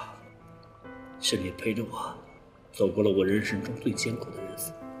了，是你陪着我走过了我人生中最艰苦的日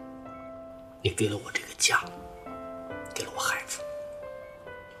子。你给了我这个家，给了我孩子，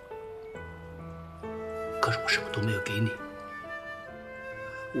可是我什么都没有给你。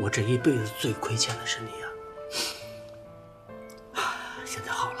我这一辈子最亏欠的是你啊！现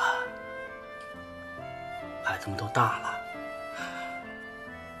在好了，孩子们都大了，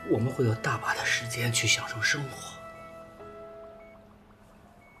我们会有大把的时间去享受生活。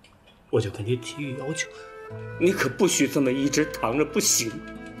我就跟你提一要求，你可不许这么一直躺着不醒，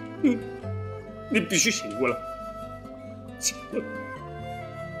你必须醒过来，醒过来。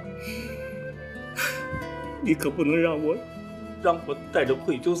你可不能让我带着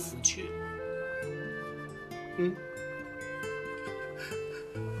愧疚死去。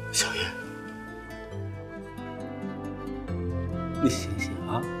小叶，你醒醒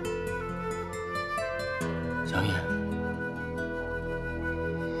啊，小叶。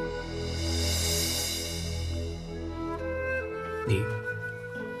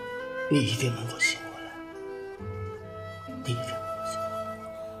你一定能够醒过来，你一定能够醒过来，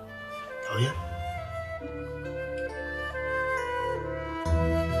小叶。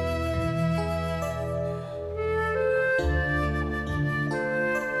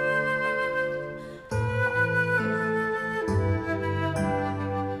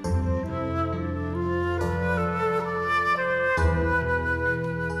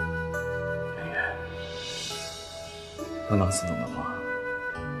圆圆，刚刚司总的话，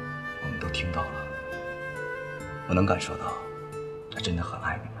我们都听到了，我能感受到，他真的很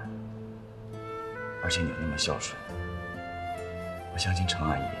爱你们，而且你又那么孝顺，我相信程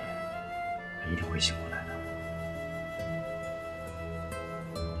阿姨，她一定会醒过来的。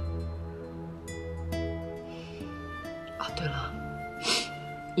哦，对了，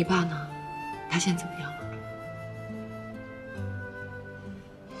你爸呢？他现在怎么样了？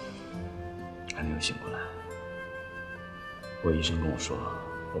还没有醒过来。我医生跟我说，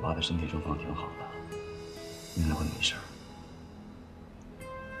我爸的身体状况挺好的，应该会没事儿。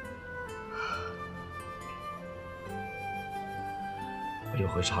我就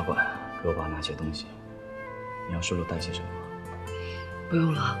回茶馆给我爸拿些东西，你要顺路带些什么吗？不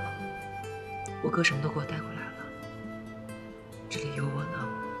用了，我哥什么都给我带回来了，这里有我呢，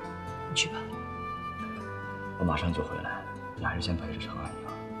你去吧。我马上就回来，你还是先陪着程阿姨啊。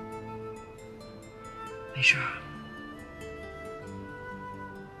没事儿，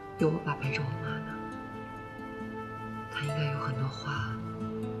有我爸陪着我妈呢，她应该有很多话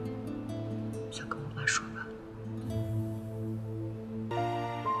想跟我妈说吧。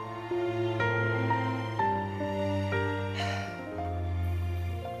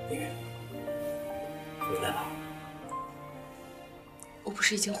圆圆，回来了。我不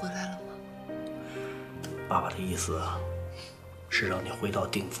是已经回来了吗？爸爸的意思啊，是让你回到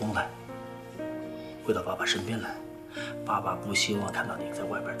顶峰来，回到爸爸身边来。爸爸不希望看到你在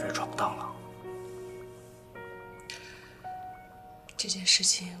外边再闯荡了。这件事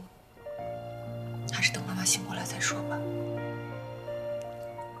情还是等妈妈醒过来再说吧。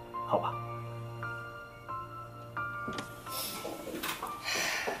好吧。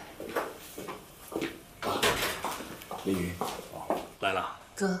林云，来了。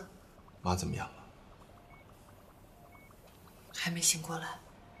哥，妈怎么样了？还没醒过来。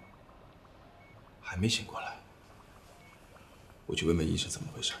还没醒过来。我去问问医生怎么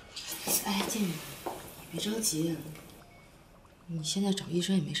回事。哎，建宇，你别着急，你现在找医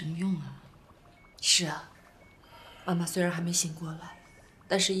生也没什么用啊。是啊，妈妈虽然还没醒过来，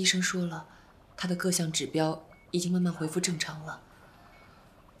但是医生说了，她的各项指标已经慢慢恢复正常了。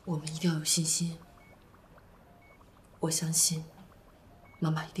我们一定要有信心。我相信，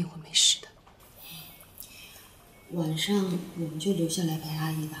妈妈一定会没事的。晚上我们就留下来陪阿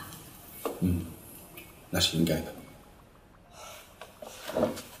姨吧。那是应该的。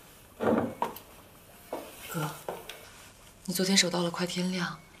哥，你昨天守到了快天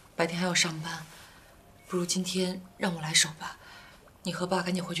亮，白天还要上班，不如今天让我来守吧。你和爸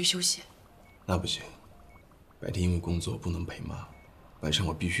赶紧回去休息。那不行，白天因为工作不能陪妈，晚上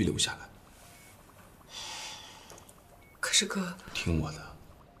我必须留下来。可是哥，听我的。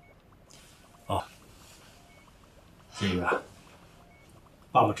哦，金宇，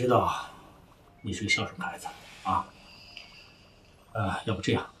爸爸知道你是个孝顺孩子啊。要不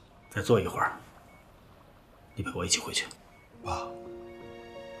这样，再坐一会儿，你陪我一起回去。爸，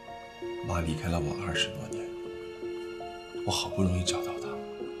妈离开了我20多年，我好不容易找到她，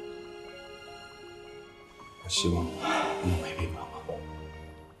我希望我能陪陪妈妈。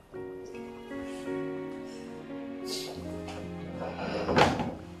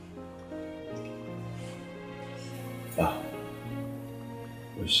爸，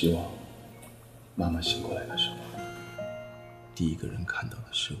我希望妈妈醒过来的时候，第一个人看到的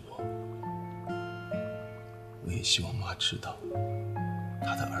是我。我也希望妈知道，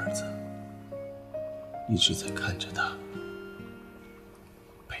她的儿子一直在看着她，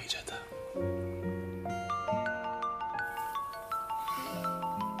陪着她。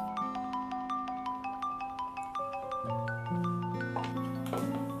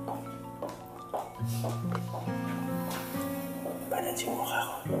白天情况还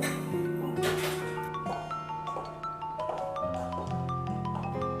好。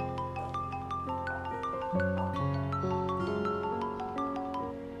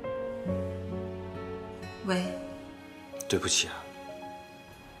喂，喂。对不起啊，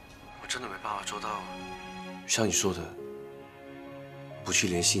我真的没办法做到像你说的，不去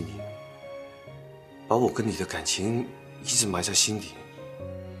联系你，把我跟你的感情一直埋在心底。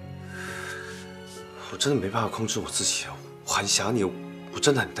我真的没办法控制我自己，我很想你，我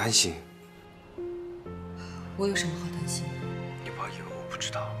真的很担心。我有什么好担心的？你不要以为我不知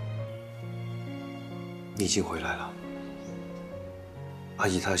道，你已经回来了。阿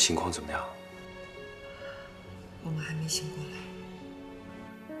姨她的情况怎么样？我们还没醒过来。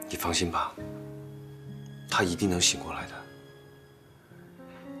你放心吧，她一定能醒过来的。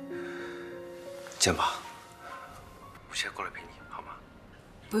这样吧，我现在过来陪你，好吗？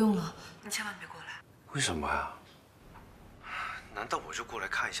不用了，你千万别过来。为什么呀？难道我就过来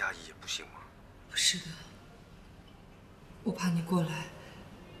看一下阿姨也不行吗？不是的，我怕你过来，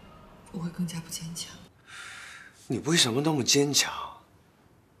我会更加不坚强。你为什么那么坚强？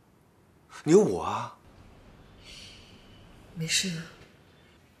你有我啊。没事的。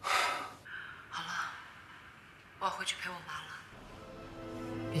好了，我要回去陪我妈了。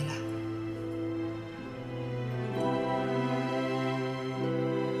别来。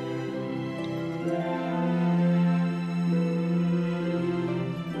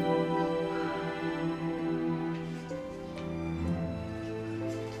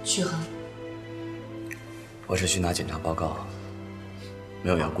许恒，我是去拿检查报告，没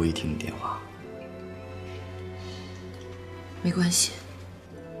有要故意听你电话。没关系。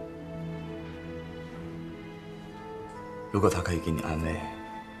如果他可以给你安慰，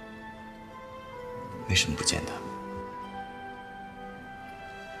为什么不见他？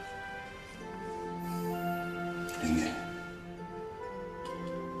凌云，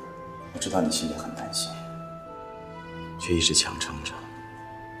我知道你心里很担心，却一直强撑着。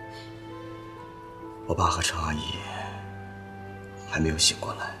我爸和常阿姨还没有醒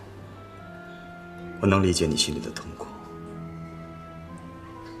过来，我能理解你心里的痛苦。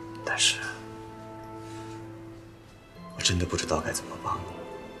但是，我真的不知道该怎么帮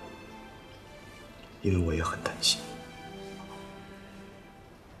你，因为我也很担心。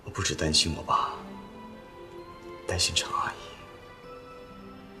我不只担心我爸，担心常阿姨，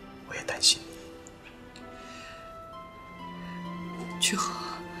我也担心你。曲和，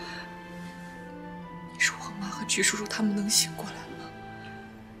你说我妈和曲叔叔他们能醒过来吗？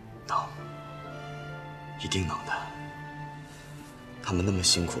能，一定能的。他们那么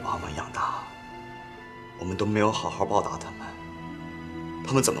辛苦把我们养大，我们都没有好好报答他们，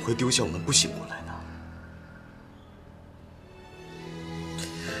他们怎么会丢下我们不醒过来呢？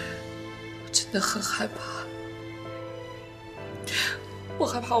我真的很害怕，我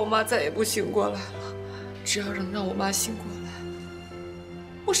害怕我妈再也不醒过来了。只要能让我妈醒过来，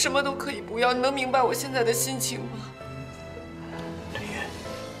我什么都可以不要。你能明白我现在的心情吗？林云，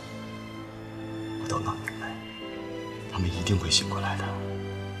我都能明白。他们一定会醒过来的，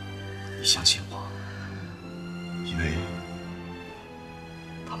你相信我，因为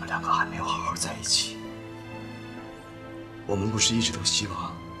他们两个还没有好好在一起。我们不是一直都希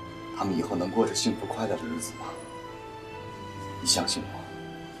望他们以后能过着幸福快乐的日子吗？你相信我，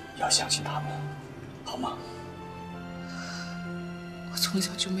也要相信他们，好吗？我从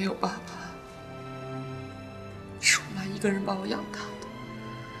小就没有爸爸，是我妈一个人把我养大的。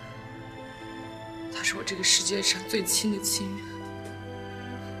他是我这个世界上最亲的亲人，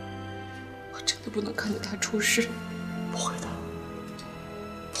我真的不能看着他出事。不会的，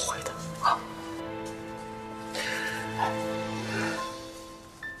不会的啊！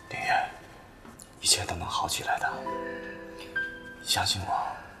林月，一切都能好起来的，你相信我，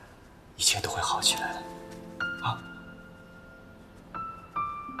一切都会好起来的，啊！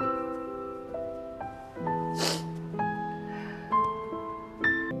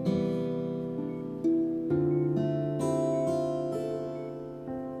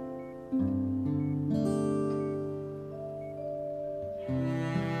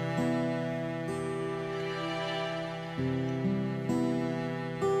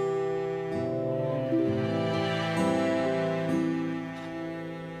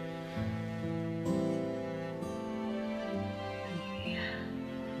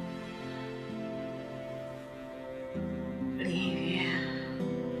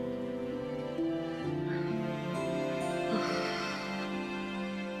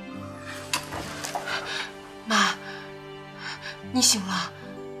你醒了，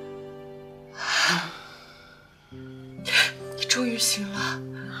你终于醒了，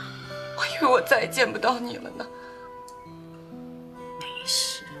我以为我再也见不到你了呢。没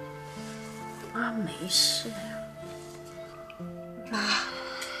事，妈没事。妈，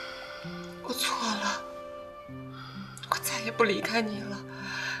我错了，我再也不离开你了。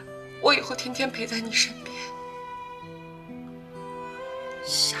我以后天天陪在你身边。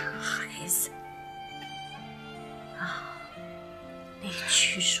傻孩子啊！你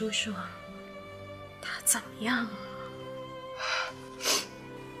曲叔叔他怎么样啊？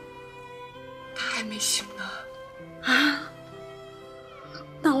他还没醒呢。啊？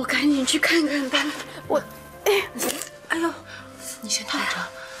那我赶紧去看看他。我，哎呦，你先躺着。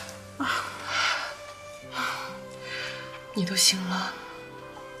你都醒了，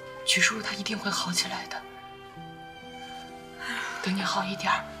曲叔叔他一定会好起来的。等你好一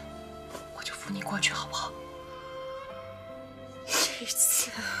点，我就扶你过去，好不好？这次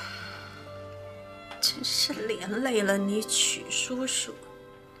真是连累了你曲叔叔。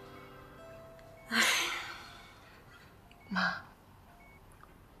哎，妈，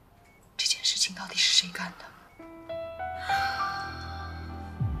这件事情到底是谁干的？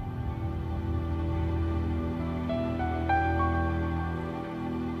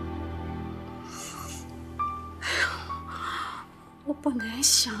我不能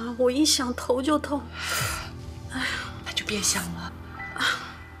想啊，我一想头就痛。哎呀，那就别想了，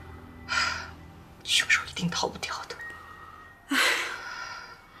凶手一定逃不掉的。哎，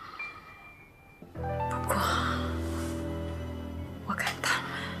不过我看他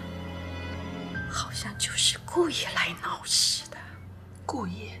们好像就是故意来闹事的。故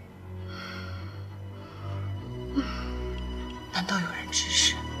意？难道有人指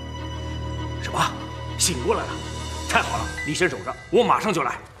使？什么？醒过来了？太好了，你先守着，我马上就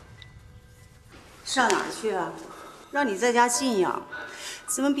来。上哪儿去啊？让你在家静养，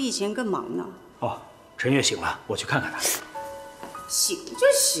怎么比以前更忙呢？哦，陈月醒了，我去看看她。醒就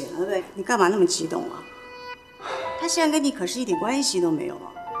醒了呗，你干嘛那么激动啊？他现在跟你可是一点关系都没有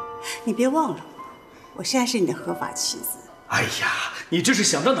啊！你别忘了，我现在是你的合法妻子。哎呀，你这是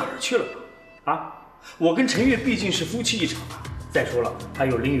想到哪儿去了啊？我跟陈月毕竟是夫妻一场啊。再说了，还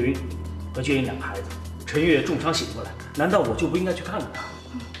有凌云和娟云两个孩子。陈月重伤醒过来，难道我就不应该去看看她？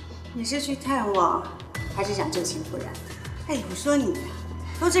你是去探望，还是想旧情复燃？哎，我说你呀，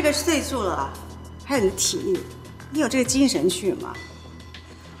都这个岁数了，还有你的体力，你有这个精神去吗？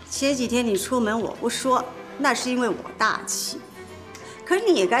前几天你出门我不说，那是因为我大气，可是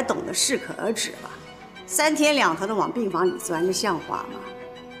你也该懂得适可而止吧。3天2头的往病房里钻，这像话吗？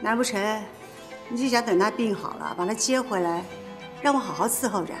难不成你就想等他病好了，把他接回来，让我好好伺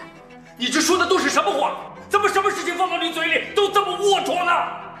候着？你这说的都是什么话？怎么什么事情放到你嘴里都这么龌龊呢？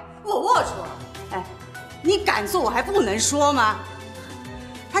我龌龊？哎，你敢做我还不能说吗？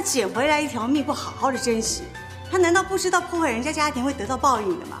他捡回来一条命，不好好的珍惜，他难道不知道破坏人家家庭会得到报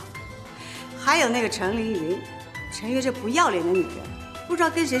应的吗？还有那个程凌云，陈月这不要脸的女人，不知道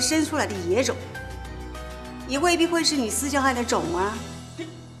跟谁生出来的野种，也未必会是你私交案的种啊！你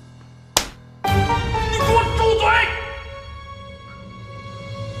给我住嘴！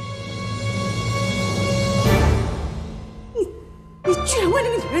你居然为那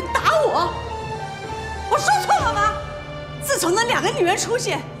个女人打我！我说错了吗？自从那2个女人出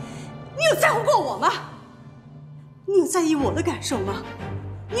现，你有在乎过我吗？你有在意我的感受吗？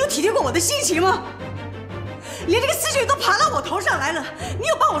你有体贴过我的心情吗？连这个死罪都爬到我头上来了，你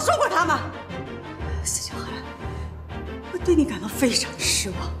有帮我说过他吗？司秋寒，我对你感到非常的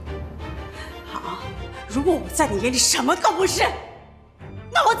失望。好，如果我在你眼里什么都不是，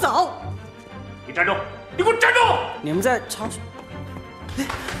那我走。你站住！你给我站住！你们在吵什么？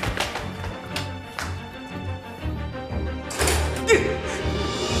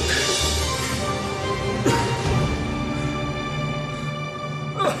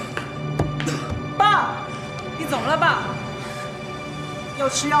爸，你怎么了，爸？要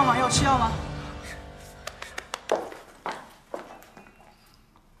吃药吗？要吃药吗？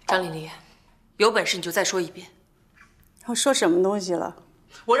张丽丽，有本事你就再说一遍。我说什么东西了？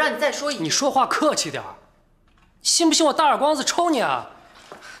我让你再说一遍。你说话客气点儿，信不信我大耳光子抽你啊？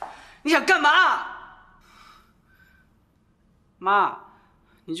你想干嘛？妈，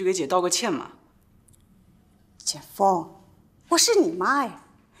你就给姐道个歉嘛。简风，我是你妈呀，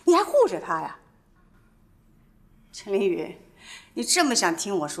你还护着她呀？陈凌云，你这么想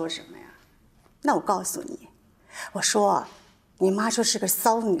听我说什么呀？那我告诉你，我说你妈就是个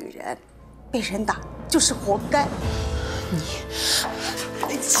骚女人，被人打就是活该。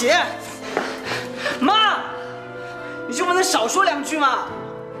姐，妈，你就不能少说2句吗？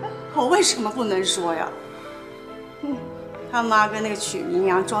我为什么不能说呀？他妈跟那个曲明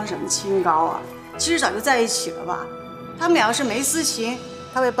阳装什么清高啊？其实早就在一起了吧？他们2个是没私情，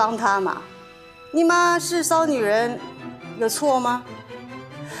他会帮他吗？你妈是骚女人，有错吗？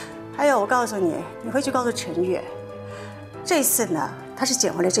还有，我告诉你，你回去告诉陈月，这次呢，她是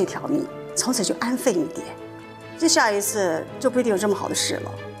捡回了这条命，从此就安分一点。这下一次就不一定有这么好的事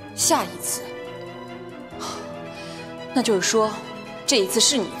了。下一次，那就是说，这一次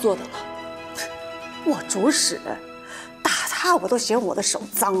是你做的了。我主使，打他我都嫌我的手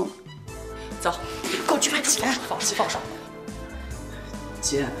脏了。走，跟我去派出所。放心放手。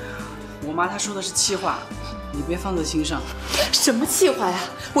姐，我妈她说的是气话，你别放在心上。什么气话呀！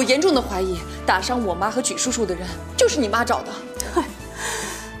我严重的怀疑，打伤我妈和曲叔叔的人就是你妈找的。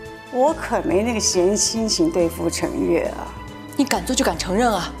我可没那个闲心情对付陈月啊！你敢做就敢承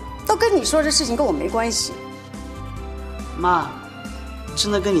认啊！都跟你说，这事情跟我没关系。妈，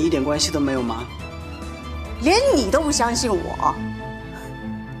真的跟你一点关系都没有吗？连你都不相信我，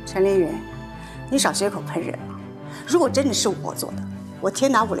陈凌云，你少血口喷人啊！如果真的是我做的，我天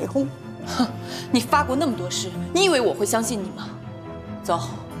打五雷轰！哼，你发过那么多誓，你以为我会相信你吗？走，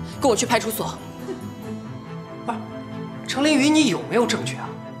跟我去派出所。不是，程凌云，你有没有证据啊？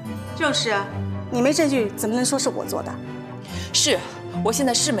就是啊，你没证据怎么能说是我做的？是，我现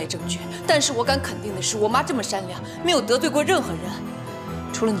在是没证据，但是我敢肯定的是，我妈这么善良，没有得罪过任何人。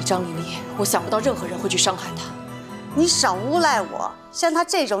除了你张丽丽，我想不到任何人会去伤害她。你少诬赖我！像她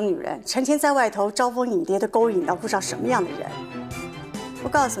这种女人，成天在外头招蜂引蝶的勾引到不知道什么样的人。我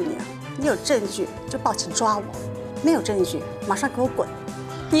告诉你啊，你有证据就报警抓我，没有证据马上给我滚！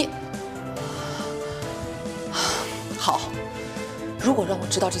你好，如果让我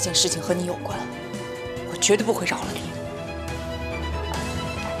知道这件事情和你有关，我绝对不会饶了你。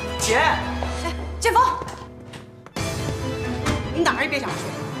姐，哎，建峰，你哪儿也别想去！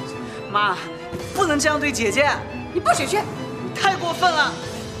妈，不能这样对姐姐，你不许去！你太过分了！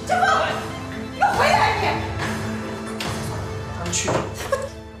建峰，给我回来你！让他去。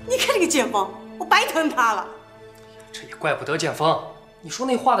你看这个建峰，我白疼他了。这也怪不得建峰，你说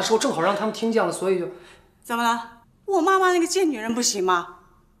那话的时候正好让他们听见了，所以就……怎么了？我妈妈那个贱女人不行吗？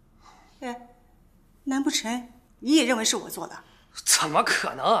哎，难不成你也认为是我做的？怎么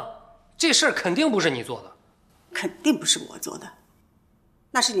可能？这事儿肯定不是你做的。肯定不是我做的，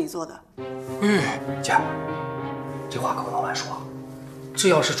那是你做的。姐，这话可不能乱说。这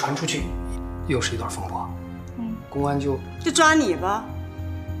要是传出去，又是一段风波。公安就抓你吧。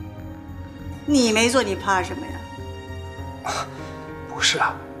你没做，你怕什么呀？不是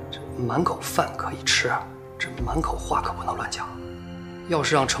啊，这满口饭可以吃啊，这满口话可不能乱讲。要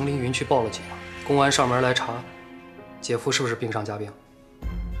是让程凌云去报了警，公安上门来查，姐夫是不是病上加病？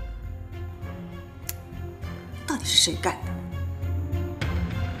到底是谁干的？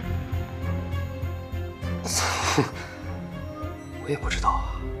我也不知道啊。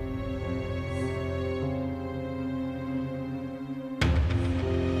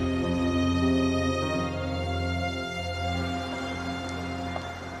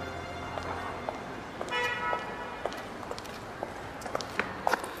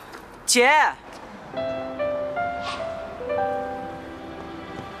姐，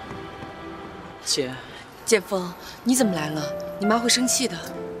姐，建峰，你怎么来了？你妈会生气的。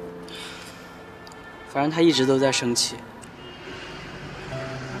反正她一直都在生气。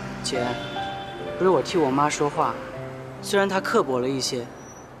姐，不是我替我妈说话，虽然她刻薄了一些，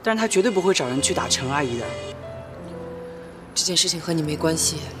但是她绝对不会找人去打陈阿姨的。这件事情和你没关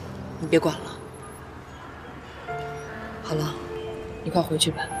系，你别管了。好了，你快回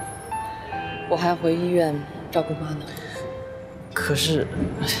去吧。我还要回医院照顾妈呢。可是，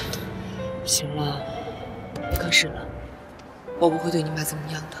行了，可是了，我不会对你妈怎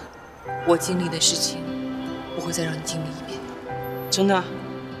么样的。我经历的事情，不会再让你经历一遍。真的？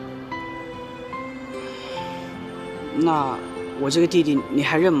那我这个弟弟你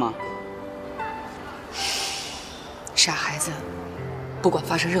还认吗？傻孩子，不管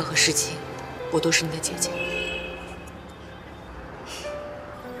发生任何事情，我都是你的姐姐。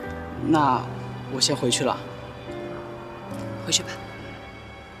那我先回去了。回去吧。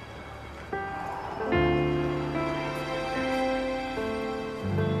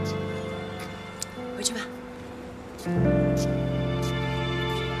回去吧。